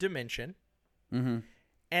another dimension. Mm-hmm.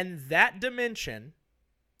 And that dimension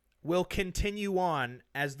will continue on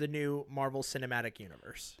as the new Marvel Cinematic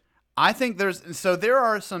Universe. I think there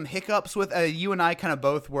are some hiccups with you and I kind of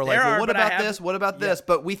both were like, well, what about this? What about this?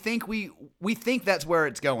 But we think that's where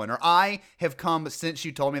it's going. Or I have come, since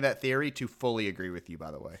you told me that theory, to fully agree with you, by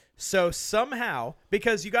the way. So somehow,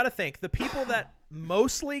 because you got to think, the people that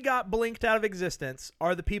mostly got blinked out of existence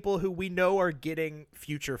are the people who we know are getting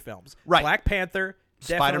future films. Right. Black Panther,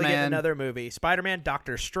 definitely Spider-Man. getting another movie. Spider-Man,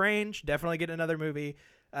 Doctor Strange, definitely getting another movie.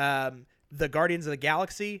 The Guardians of the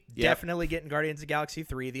Galaxy, definitely getting Guardians of the Galaxy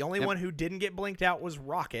 3. The only one who didn't get blinked out was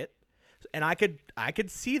Rocket. And I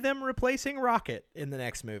could see them replacing Rocket in the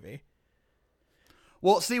next movie.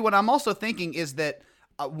 Well, see, what I'm also thinking is that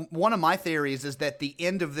one of my theories is that the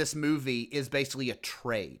end of this movie is basically a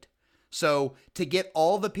trade. So to get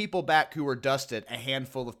all the people back who were dusted, a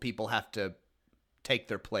handful of people have to take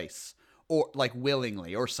their place, or like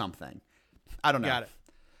willingly or something. I don't know. Got it.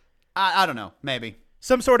 I don't know. Maybe.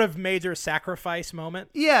 Some sort of major sacrifice moment.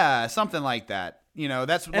 Yeah, something like that. You know,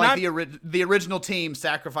 that's like the original team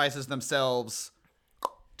sacrifices themselves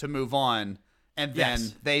to move on, and then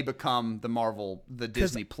they become the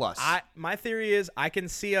Disney Plus. My theory is I can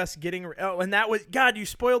see us getting. Oh, and that was God. You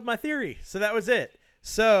spoiled my theory. So that was it.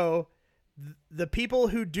 So the people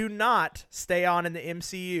who do not stay on in the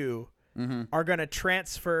MCU are going to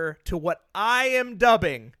transfer to what I am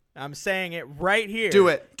dubbing. I'm saying it right here. Do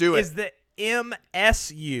it. Is the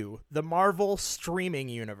MSU, the Marvel Streaming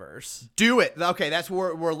Universe. Do it. Okay, that's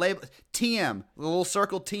where we're labeled. TM, the little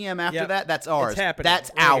circle TM after that, that's ours. It's happening. That's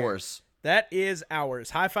Right ours. Here. That is ours.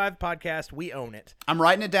 High Five Podcast, we own it. I'm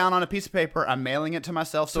writing it down on a piece of paper. I'm mailing it to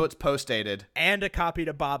myself so it's post-dated. And a copy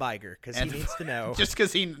to Bob Iger, because he needs to know. Just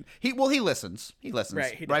because he listens. He listens.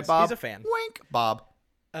 Right, he does. Right, Bob? He's a fan. Wink, Bob.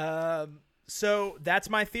 So that's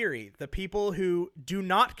my theory. The people who do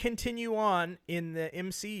not continue on in the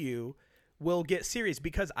MCU will get series,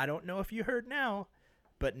 because I don't know if you heard now,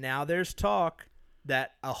 but now there's talk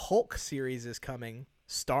that a Hulk series is coming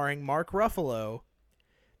starring Mark Ruffalo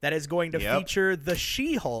that is going to feature the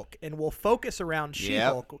She-Hulk and will focus around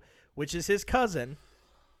She-Hulk, which is his cousin.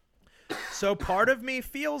 So part of me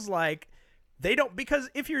feels like they don't, because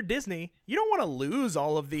if you're Disney, you don't want to lose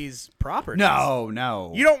all of these properties. No.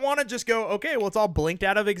 You don't want to just go, okay, well, it's all blinked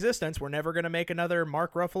out of existence. We're never going to make another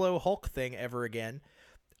Mark Ruffalo Hulk thing ever again.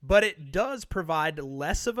 but it does provide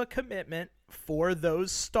less of a commitment for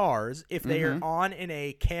those stars if they are on in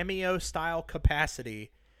a cameo style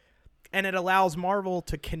capacity, and it allows Marvel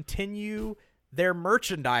to continue their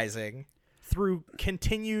merchandising through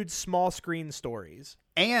continued small screen stories.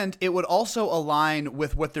 And it would also align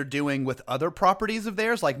with what they're doing with other properties of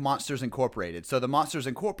theirs, like Monsters Incorporated. So the Monsters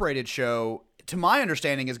Incorporated show, to my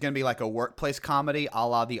understanding, is going to be like a workplace comedy a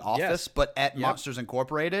la The Office, Yes. but at Monsters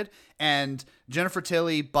Incorporated. And Jennifer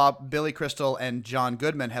Tilly, Billy Crystal, and John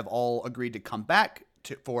Goodman have all agreed to come back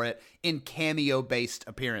for it in cameo-based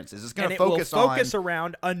appearances. It's going to focus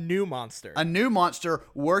around a new monster. a new monster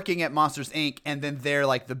working at Monsters Inc., and then they're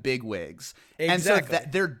like the big wigs. Exactly. And so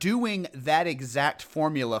they're doing that exact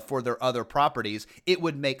formula for their other properties. It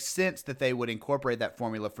would make sense that they would incorporate that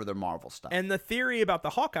formula for their Marvel stuff. And the theory about the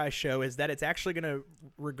Hawkeye show is that it's actually going to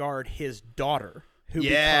regard his daughter, who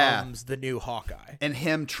Yeah. becomes the new Hawkeye. And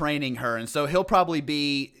him training her. And so he'll probably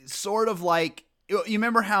be sort of like, you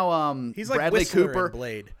remember how He's like Bradley Whistler Cooper in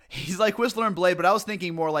Blade. He's like Whistler and Blade, but I was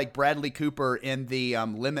thinking more like Bradley Cooper in the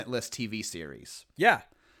Limitless TV series. Yeah.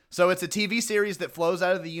 So it's a TV series that flows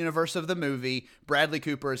out of the universe of the movie. Bradley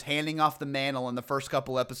Cooper is handing off the mantle in the first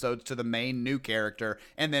couple episodes to the main new character,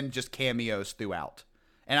 and then just cameos throughout.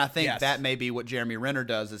 And I think Yes. that may be what Jeremy Renner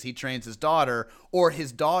does, is he trains his daughter, or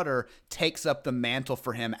his daughter takes up the mantle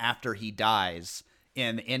for him after he dies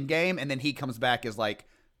in Endgame, and then he comes back as like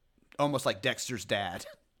almost like Dexter's dad.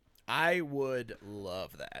 I would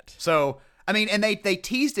love that. So, I mean, and they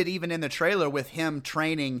teased it even in the trailer with him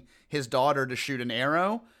training his daughter to shoot an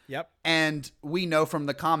arrow. Yep. And we know from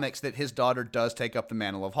the comics that his daughter does take up the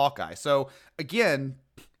mantle of Hawkeye. So, again,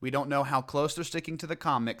 we don't know how close they're sticking to the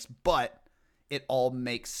comics, but it all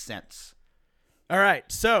makes sense. All right.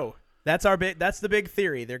 So that's the big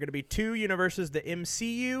theory. There are going to be two universes, the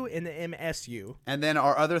MCU and the MSU. And then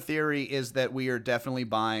our other theory is that we are definitely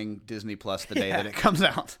buying Disney Plus the day that it comes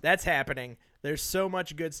out. That's happening. There's so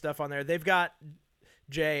much good stuff on there. They've got,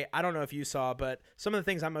 Jay, I don't know if you saw, but some of the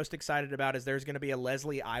things I'm most excited about is there's going to be a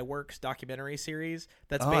Leslie Iwerks documentary series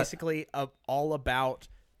that's basically all about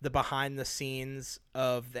the behind the scenes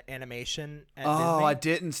of the animation at Disney. I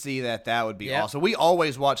didn't see that. That would be Yep. awesome. We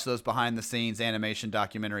always watch those behind the scenes animation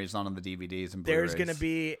documentaries on the DVDs and Blu-rays. There's going to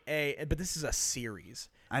be but this is a series.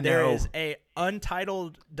 I There know. is a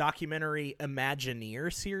untitled documentary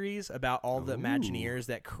Imagineer series about all the Imagineers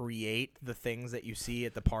that create the things that you see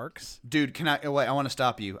at the parks. Dude, wait, I want to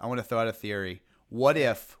stop you. I want to throw out a theory. What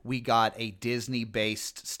if we got a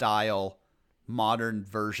Disney-based style modern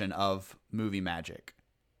version of movie magic?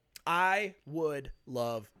 I would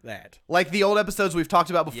love that. Like the old episodes we've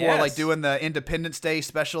talked about before, Yes. like doing the Independence Day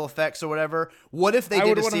special effects or whatever. What if they I did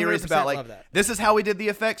would a series 100% about like, love that. this is how we did the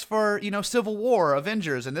effects for, Civil War,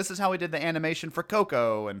 Avengers, and this is how we did the animation for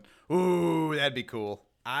Coco, and ooh, that'd be cool.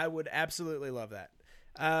 I would absolutely love that.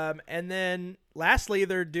 And then lastly,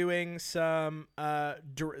 they're doing some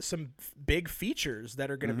big features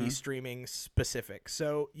that are going to be streaming specific.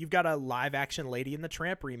 So you've got a live action Lady and the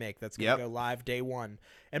Tramp remake that's going to go live day one.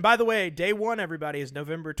 And by the way, day one, everybody, is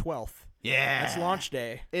November 12th. Yeah. That's launch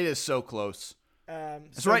day. It is so close.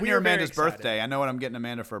 It's So right we near are very Amanda's excited. birthday. I know what I'm getting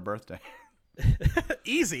Amanda for her birthday.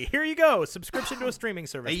 Easy. Here you go. Subscription to a streaming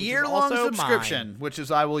service. A which is year-long also subscription, which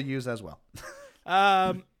is I will use as well.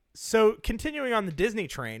 So continuing on the Disney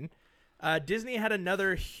train, Disney had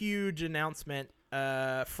another huge announcement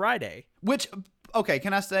Friday. Which, okay,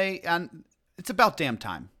 can I say, it's about damn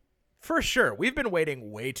time. For sure. We've been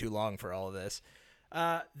waiting way too long for all of this.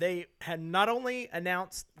 They had not only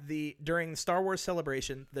announced during the Star Wars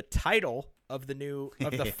Celebration the title of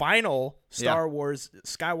the final Star Wars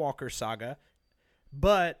Skywalker saga,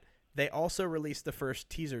 but they also released the first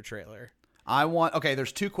teaser trailer.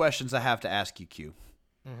 There's two questions I have to ask you, Q.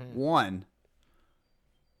 One,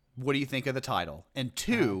 what do you think of the title? And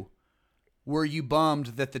two, were you bummed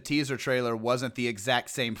that the teaser trailer wasn't the exact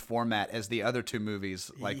same format as the other two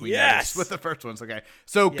movies like we noticed with the first ones? Okay.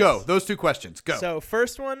 So go. Those two questions. Go. So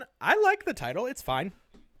first one, I like the title. It's fine.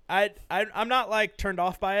 I'm not like turned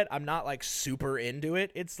off by it. I'm not like super into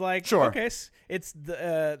it. It's like, Sure. okay, it's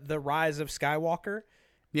the Rise of Skywalker.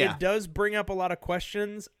 Yeah. It does bring up a lot of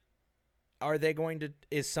questions.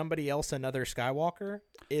 Is somebody else another Skywalker?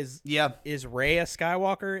 Is Rey a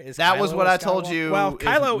Skywalker? That was Kylo what a I told Skywalker? you Well, is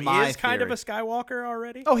Kylo my is kind of theory. a Skywalker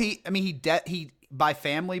already. Oh, he by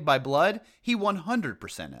family, by blood, he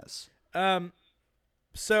 100% is.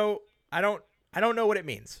 So I don't know what it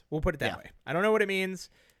means. We'll put it that Yeah. way. I don't know what it means,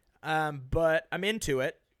 but I'm into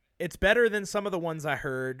it. It's better than some of the ones I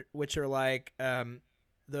heard, which are like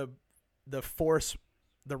the Force,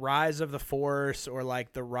 the Rise of the Force, or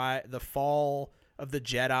like the fall of the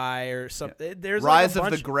Jedi or something. There's Rise like a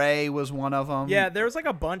of bunch, the Grey was one of them. Yeah, there was like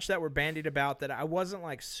a bunch that were bandied about that I wasn't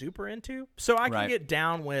like super into. So I can Right. get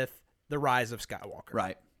down with the Rise of Skywalker.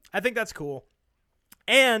 Right. I think that's cool.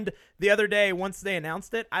 And the other day, once they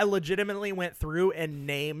announced it, I legitimately went through and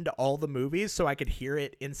named all the movies so I could hear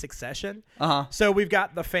it in succession. Uh-huh. So we've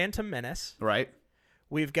got The Phantom Menace. Right.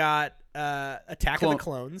 We've got Attack of the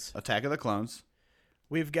Clones. Attack of the Clones.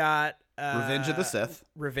 We've got Revenge of the Sith.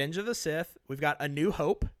 Revenge of the Sith. We've got A New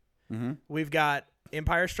Hope. Mm-hmm. We've got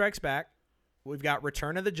Empire Strikes Back. We've got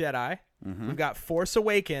Return of the Jedi. Mm-hmm. We've got Force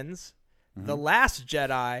Awakens, The Last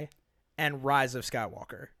Jedi, and Rise of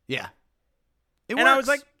Skywalker. Yeah. It And I was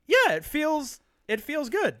works. like, yeah, it feels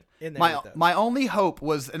good in there. with those. My only hope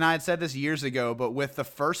was, and I had said this years ago, but with the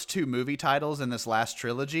first 2 movie titles in this last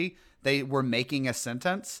trilogy, they were making a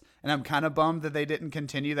sentence, and I'm kind of bummed that they didn't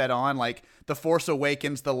continue that on, like The Force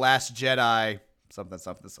Awakens, The Last Jedi, something.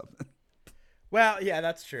 Well, yeah,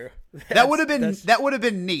 that's true. That would have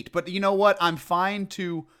been neat, but you know what? I'm fine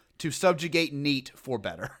to subjugate neat for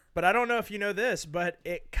better. But I don't know if you know this, but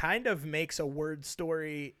it kind of makes a word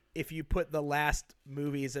story if you put the last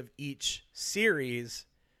movies of each series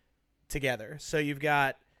together. So you've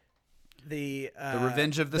got the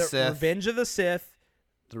Revenge of the Sith, Revenge of the Sith,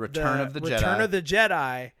 the Return of the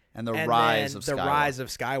Jedi, and the Rise of the Skywalker. Rise of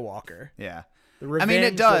Skywalker. Yeah. The Revenge, I mean,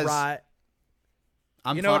 it does.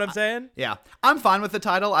 You know what I'm saying? Yeah. I'm fine with the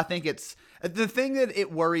title. I think it's the thing that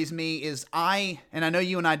it worries me is and I know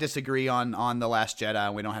you and I disagree on The Last Jedi,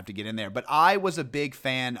 and we don't have to get in there, but I was a big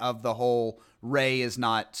fan of the whole Rey is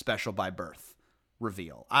not special by birth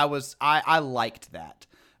reveal. I liked that.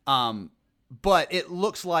 But it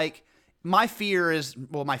looks like my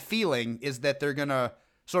feeling is that they're going to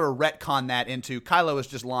sort of retcon that into Kylo is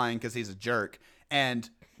just lying because he's a jerk, and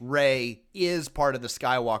Rey is part of the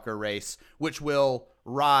Skywalker race, which will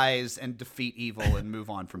rise and defeat evil and move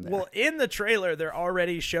on from there. Well, in the trailer, they're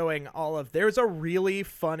already showing there's a really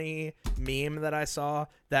funny meme that I saw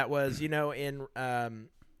that was, in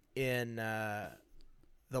The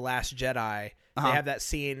Last Jedi, they have that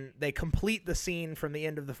scene, they complete the scene from the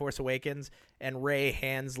end of The Force Awakens, and Rey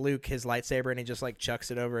hands Luke his lightsaber and he just like chucks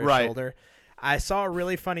it over his shoulder. I saw a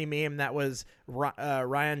really funny meme that was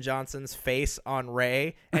Rian Johnson's face on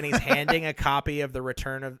Rey, and he's handing a copy of the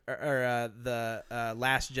the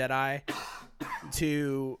Last Jedi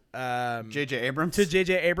to J.J.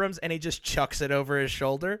 Abrams. And he just chucks it over his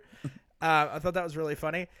shoulder. I thought that was really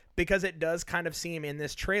funny because it does kind of seem in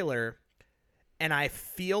this trailer, and I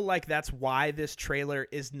feel like that's why this trailer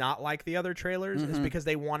is not like the other trailers, is because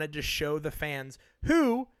they wanted to show the fans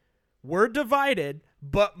who were divided,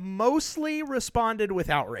 but mostly responded with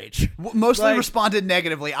outrage. Mostly responded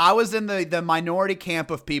negatively. I was in the minority camp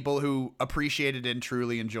of people who appreciated and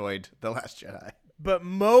truly enjoyed The Last Jedi. But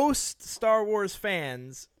most Star Wars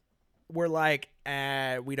fans were like,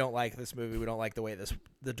 we don't like this movie. We don't like the way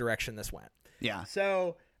the direction this went. Yeah.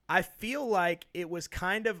 So I feel like it was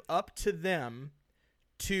kind of up to them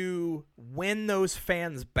to win those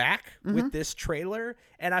fans back with this trailer.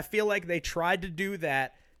 And I feel like they tried to do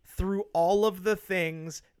that through all of the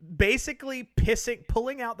things, basically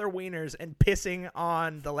pulling out their wieners and pissing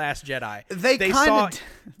on The Last Jedi. They saw kinda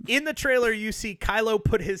in the trailer, you see Kylo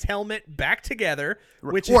put his helmet back together,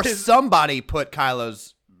 or somebody put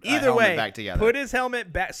Kylo's either helmet way back together. Put his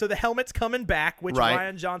helmet back, so the helmet's coming back, which Right.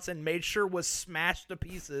 Rian Johnson made sure was smashed to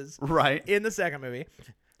pieces Right. in the second movie.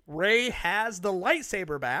 Rey has the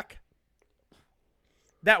lightsaber back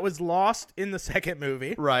that was lost in the second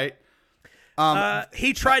movie. Right.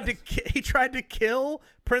 He tried to kill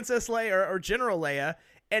Princess Leia or General Leia,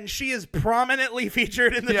 and she is prominently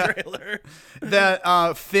featured in the trailer.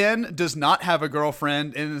 That Finn does not have a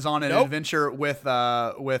girlfriend and is on an adventure with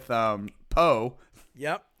Poe.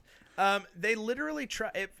 Yep. They literally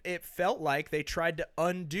it felt like they tried to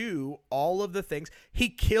undo all of the things. He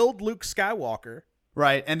killed Luke Skywalker.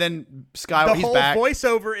 Right, and then The he's whole back.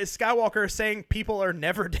 voiceover is Skywalker saying people are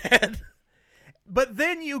never dead. But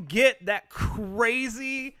then you get that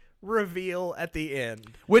crazy reveal at the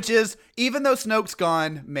end. Which is, even though Snoke's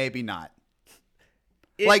gone, maybe not.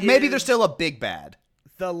 It Maybe is there's still a big bad.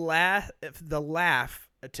 the laugh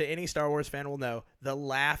to any Star Wars fan will know, the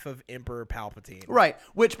laugh of Emperor Palpatine. Right,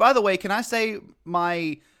 which, by the way, can I say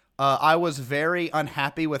I was very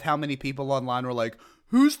unhappy with how many people online were like,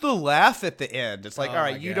 who's the laugh at the end? It's like, all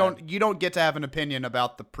right, you don't get to have an opinion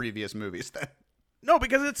about the previous movies then. No,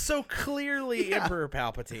 because it's so clearly Emperor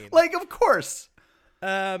Palpatine. Like, of course.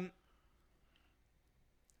 Ian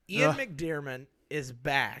McDiarmid is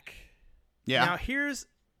back. Yeah. Now here's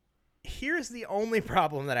the only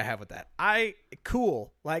problem that I have with that.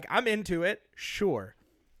 Like, I'm into it, sure.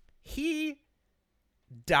 He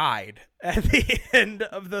died at the end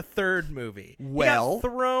of the third movie. Well- he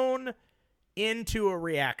got thrown into a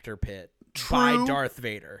reactor pit True. by Darth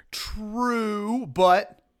Vader. True,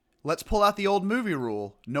 but let's pull out the old movie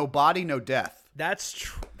rule: no body, no death. That's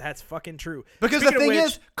true. That's fucking true. Because Speaking the of thing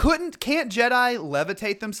which, is, can't Jedi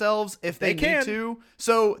levitate themselves if they They can. need to?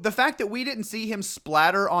 So the fact that we didn't see him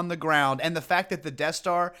splatter on the ground, and the fact that the Death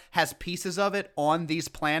Star has pieces of it on these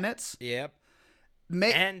planets, yep,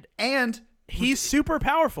 and he's super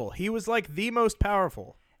powerful. He was like the most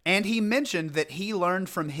powerful. and he mentioned that he learned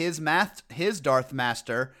from his Darth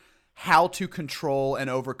Master how to control and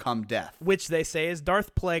overcome death. Which they say is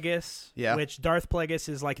Darth Plagueis. Yeah. Which Darth Plagueis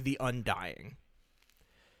is like the Undying.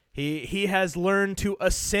 He has learned to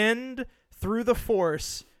ascend through the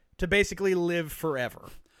Force to basically live forever.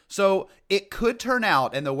 So it could turn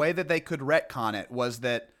out, and the way that they could retcon it was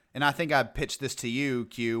that, and I think I pitched this to you,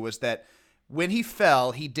 Q, was that when he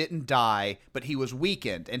fell, he didn't die, but he was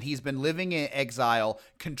weakened, and he's been living in exile,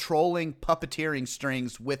 controlling puppeteering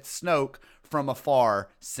strings with Snoke from afar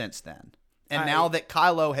since then. And now that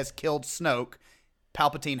Kylo has killed Snoke,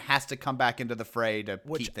 Palpatine has to come back into the fray to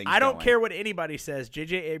keep things I don't going. care what anybody says.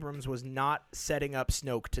 J.J. Abrams was not setting up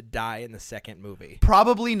Snoke to die in the second movie.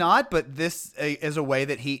 Probably not, but this is a way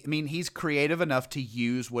that he's creative enough to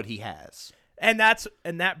use what he has. And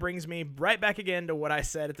that brings me right back again to what I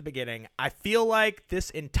said at the beginning. I feel like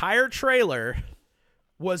this entire trailer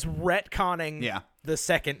was retconning the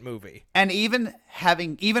second movie. And even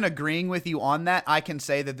agreeing with you on that, I can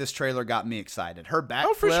say that this trailer got me excited. Her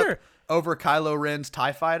backflip for sure. over Kylo Ren's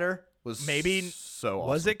TIE Fighter was Maybe so awesome.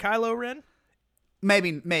 Was it Kylo Ren?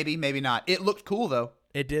 Maybe not. It looked cool though.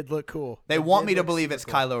 It did look cool. They want me to believe it's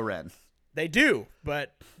Kylo Ren. They do,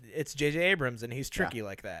 but it's J.J. Abrams, and he's tricky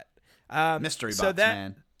like that. Mystery so box,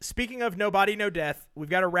 man. Speaking of No Body, No Death, we've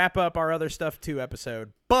got to wrap up our Other Stuff 2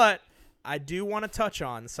 episode, but I do want to touch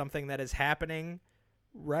on something that is happening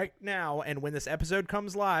right now, and when this episode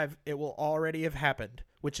comes live, it will already have happened,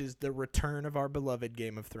 which is the return of our beloved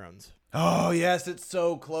Game of Thrones. Oh, yes, it's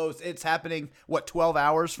so close. It's happening, 12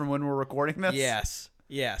 hours from when we're recording this?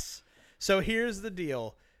 Yes. So here's the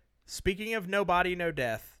deal. Speaking of No Body, No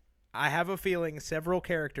Death, I have a feeling several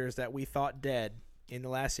characters that we thought dead in the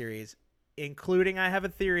last series, including I have a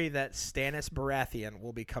theory that Stannis Baratheon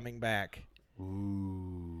will be coming back.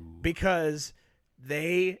 Ooh. Because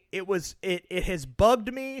it has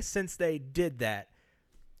bugged me since they did that.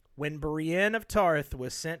 When Brienne of Tarth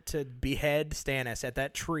was sent to behead Stannis at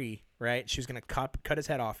that tree, right? She was going to cut his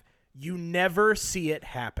head off. You never see it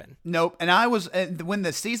happen. Nope. And when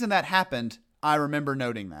the season that happened, I remember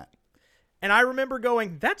noting that. And I remember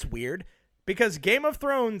going, that's weird, because Game of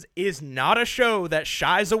Thrones is not a show that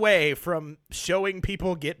shies away from showing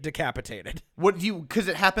people get decapitated. Because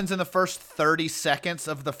it happens in the first 30 seconds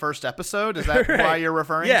of the first episode? Is that Right. why you're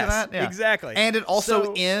referring Yes, to that? Yeah, exactly. And it also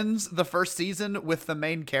So- ends the first season with the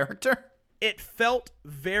main character? It felt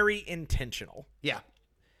very intentional. Yeah.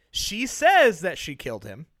 She says that she killed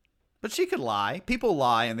him. But she could lie. People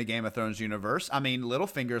lie in the Game of Thrones universe. I mean,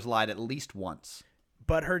 Littlefinger's lied at least once.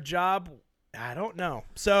 But her job, I don't know.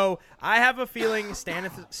 So I have a feeling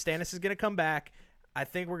Stannis is going to come back. I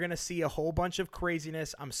think we're going to see a whole bunch of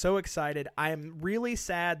craziness. I'm so excited. I am really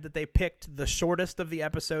sad that they picked the shortest of the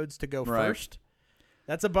episodes to go Right. first.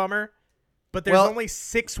 That's a bummer. But there's only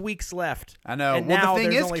 6 weeks left. I know. And Well, the now thing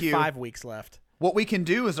there's is, only Q, 5 weeks left. What we can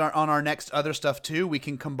do is on our next Other Stuff too, we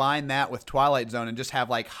can combine that with Twilight Zone and just have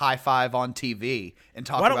like High Five on TV and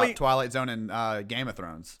talk Why don't about we- Twilight Zone and Game of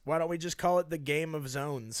Thrones. Why don't we just call it the Game of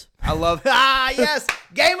Zones? I love yes,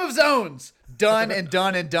 Game of Zones. Done and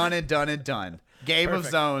done and done and done and done. Game of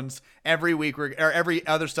Perfect. Zones. Every week or every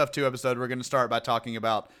Other Stuff 2 episode, we're going to start by talking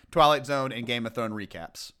about Twilight Zone and Game of Thrones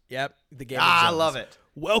recaps. Yep, the Game of I Zones. love it.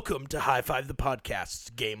 Welcome to High Five the Podcast's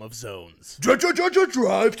Game of Zones. Drive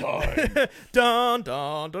time. Dun,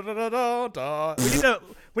 dun, dun, dun, dun, dun, dun.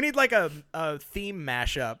 We need like a theme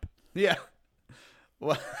mashup. Yeah.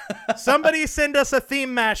 Somebody send us a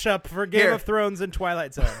theme mashup for Game Here. of Thrones and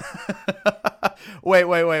Twilight Zone. Wait.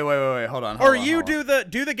 Hold on. Or you do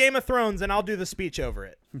the Game of Thrones and I'll do the speech over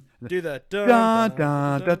it. Do the dun, Dun,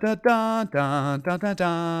 dun, dun, dun. dun, dun, dun, dun,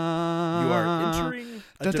 dun. You are entering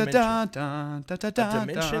a dimension. A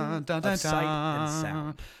dimension of sight and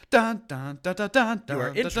sound. You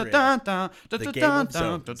are entering the Game of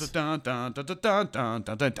Zones.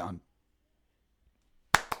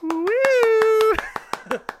 Woo!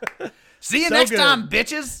 See you So next good. time,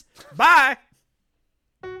 bitches. Bye.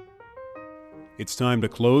 It's time to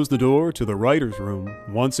close the door to the writer's room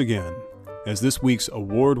once again, as this week's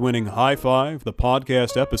award-winning High Five, the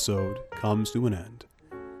podcast episode, comes to an end.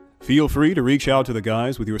 Feel free to reach out to the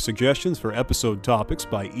guys with your suggestions for episode topics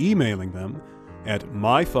by emailing them at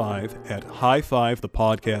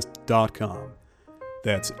my5@highfivethepodcast.com.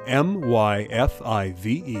 That's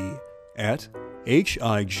MYFIVE at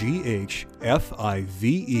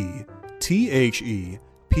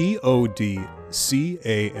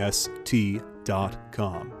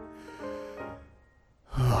HIGHFIVETHEPODCAST.com.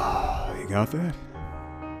 You got that?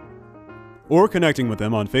 Or connecting with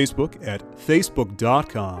them on Facebook at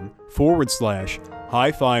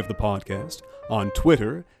facebook.com/High5thepodcast, on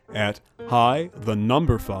Twitter at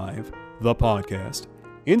High5thepodcast,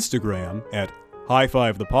 Instagram at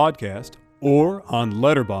High5thepodcast, or on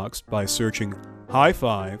Letterboxd by searching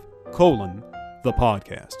High5:the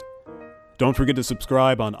podcast. Don't forget to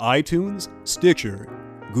subscribe on iTunes, Stitcher,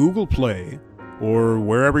 Google Play, or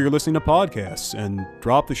wherever you're listening to podcasts, and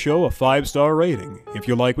drop the show a 5-star rating if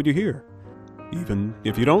you like what you hear. Even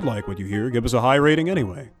if you don't like what you hear, give us a high rating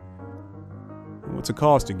anyway. What's it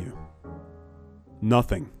costing you?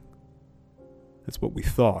 Nothing. That's what we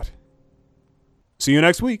thought. See you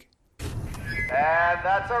next week. And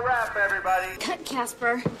that's a wrap, everybody. Cut,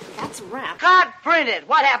 Casper. That's a wrap. Cut! Printed!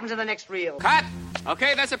 What happens in the next reel? Cut!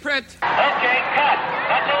 Okay, that's a print. Okay, cut.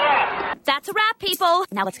 That's a wrap. That's a wrap, people.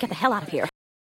 Now let's get the hell out of here.